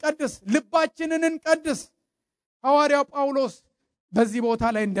 አንደበታችንን እንቀድስ፣ ልባችንን እንቀድስ። ሐዋርያው ጳውሎስ በዚህ ቦታ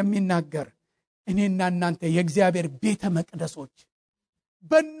ላይ እንደሚናገር እኔና እናንተ የእግዚአብሔር ቤተ መቅደሶች፣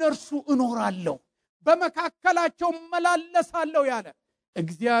 በእነርሱ እኖራለሁ፣ በመካከላቸው መላለሳለሁ ያለ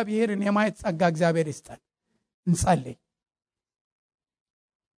እግዚአብሔርን የማየት ጸጋ እግዚአብሔር ይስጠን። እንጸልይ።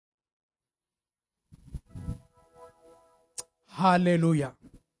 ሃሌሉያ!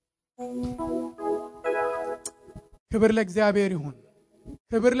 ክብር ለእግዚአብሔር ይሁን።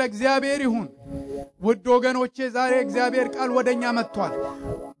 ክብር ለእግዚአብሔር ይሁን። ውድ ወገኖቼ፣ ዛሬ እግዚአብሔር ቃል ወደኛ መጥቷል።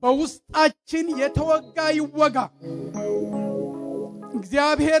 በውስጣችን የተወጋ ይወጋ።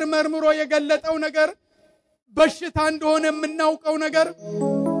 እግዚአብሔር መርምሮ የገለጠው ነገር በሽታ እንደሆነ የምናውቀው ነገር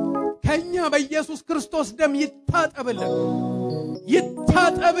ከኛ በኢየሱስ ክርስቶስ ደም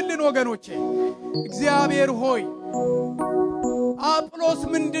ይታጠብልን ወገኖቼ። እግዚአብሔር ሆይ አጵሎስ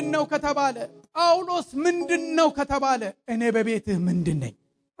ምንድነው ከተባለ፣ ጳውሎስ ምንድነው ከተባለ፣ እኔ በቤትህ ምንድነኝ?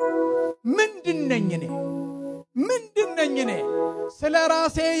 ስለ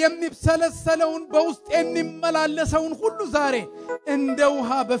ራሴ የሚብሰለሰለውን በውስጥ የሚመላለሰውን ሁሉ ዛሬ እንደ ውሃ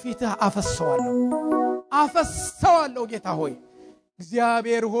በፊትህ አፈሰዋለሁ። ጌታ ሆይ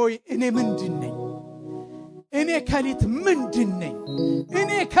እግዚአብሔር ሆይ እኔ ምንድነኝ? እኔ ከሊት ምንድነኝ?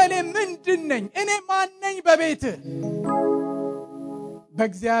 እኔ ከሌ ምንድነኝ? እኔ ማነኝ? በቤትህ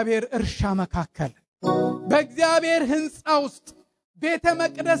በእግዚአብሔር እርሻ መካከል በእግዚአብሔር ሕንጻ ውስጥ ቤተ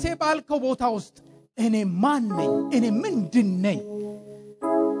መቅደሴ ባልከው ቦታ ውስጥ እኔ ማነኝ? እኔ ምንድነኝ?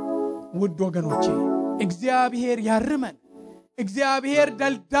 ውድ ወገኖቼ፣ እግዚአብሔር ያርመን። እግዚአብሔር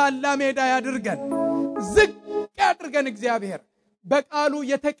ደልዳላ ሜዳ ያድርገን፣ ዝቅ ያድርገን። እግዚአብሔር በቃሉ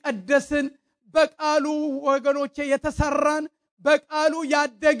የተቀደስን፣ በቃሉ ወገኖቼ የተሰራን፣ በቃሉ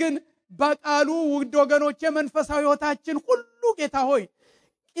ያደግን፣ በቃሉ ውድ ወገኖቼ መንፈሳዊ ሕይወታችን ሁሉ ጌታ ሆይ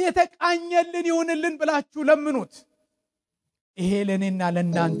የተቃኘልን ይሁንልን ብላችሁ ለምኑት። ይሄ ለኔና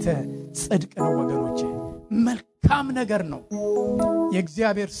ለናንተ ጽድቅ ነው ወገኖቼ፣ መልካም ነገር ነው።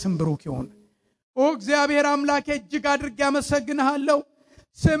 የእግዚአብሔር ስም ብሩክ ይሁን። ኦ እግዚአብሔር አምላኬ፣ እጅግ አድርጌ አመሰግንሃለሁ፣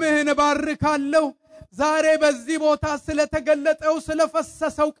 ስምህን ባርካለሁ። ዛሬ በዚህ ቦታ ስለተገለጠው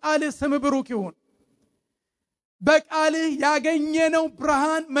ስለፈሰሰው ቃልህ ስም ብሩክ ይሁን። በቃልህ ያገኘነው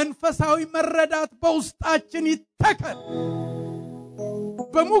ብርሃን መንፈሳዊ መረዳት በውስጣችን ይተከል።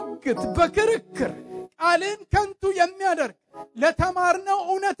 በሙግት በክርክር ቃልን ከንቱ የሚያደርግ ለተማርነው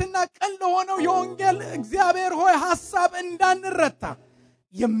እውነትና ቅን ለሆነው የወንጌል እግዚአብሔር ሆይ ሐሳብ እንዳንረታ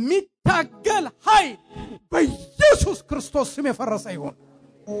የሚታገል ኃይል በኢየሱስ ክርስቶስ ስም የፈረሰ ይሁን።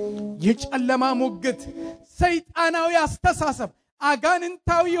 የጨለማ ሙግት፣ ሰይጣናዊ አስተሳሰብ፣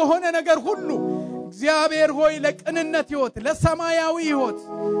 አጋንንታዊ የሆነ ነገር ሁሉ እግዚአብሔር ሆይ ለቅንነት ሕይወት፣ ለሰማያዊ ሕይወት፣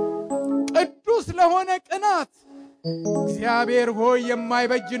 ቅዱስ ለሆነ ቅናት እግዚአብሔር ሆይ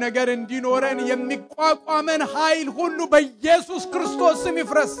የማይበጅ ነገር እንዲኖረን የሚቋቋመን ኃይል ሁሉ በኢየሱስ ክርስቶስ ስም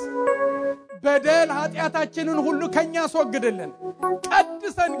ይፍረስ። በደል ኃጢአታችንን ሁሉ ከኛ አስወግድልን።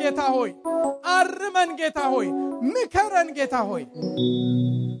 ቀድሰን ጌታ ሆይ፣ አርመን ጌታ ሆይ፣ ምከረን ጌታ ሆይ።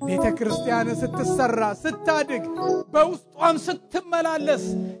 ቤተ ክርስቲያን ስትሰራ ስታድግ በውስጧም ስትመላለስ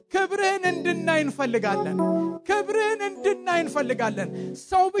ክብርህን እንድናይ እንፈልጋለን። ክብርህን እንድናይ እንፈልጋለን።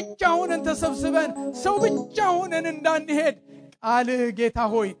 ሰው ብቻ ሆነን ተሰብስበን ሰው ብቻ ሆነን እንዳንሄድ ቃልህ ጌታ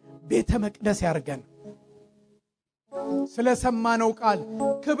ሆይ ቤተ መቅደስ ያርገን። ስለሰማነው ቃል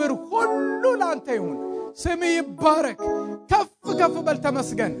ክብር ሁሉ ላንተ ይሁን። ስም ይባረክ። ከፍ ከፍ በል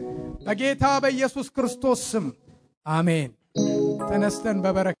ተመስገን። በጌታ በኢየሱስ ክርስቶስ ስም አሜን። ተነስተን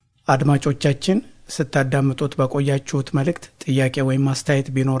በበረከት አድማጮቻችን ስታዳምጡት በቆያችሁት መልእክት ጥያቄ ወይም አስተያየት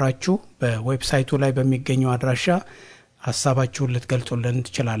ቢኖራችሁ በዌብሳይቱ ላይ በሚገኘው አድራሻ ሐሳባችሁን ልትገልጹልን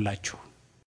ትችላላችሁ።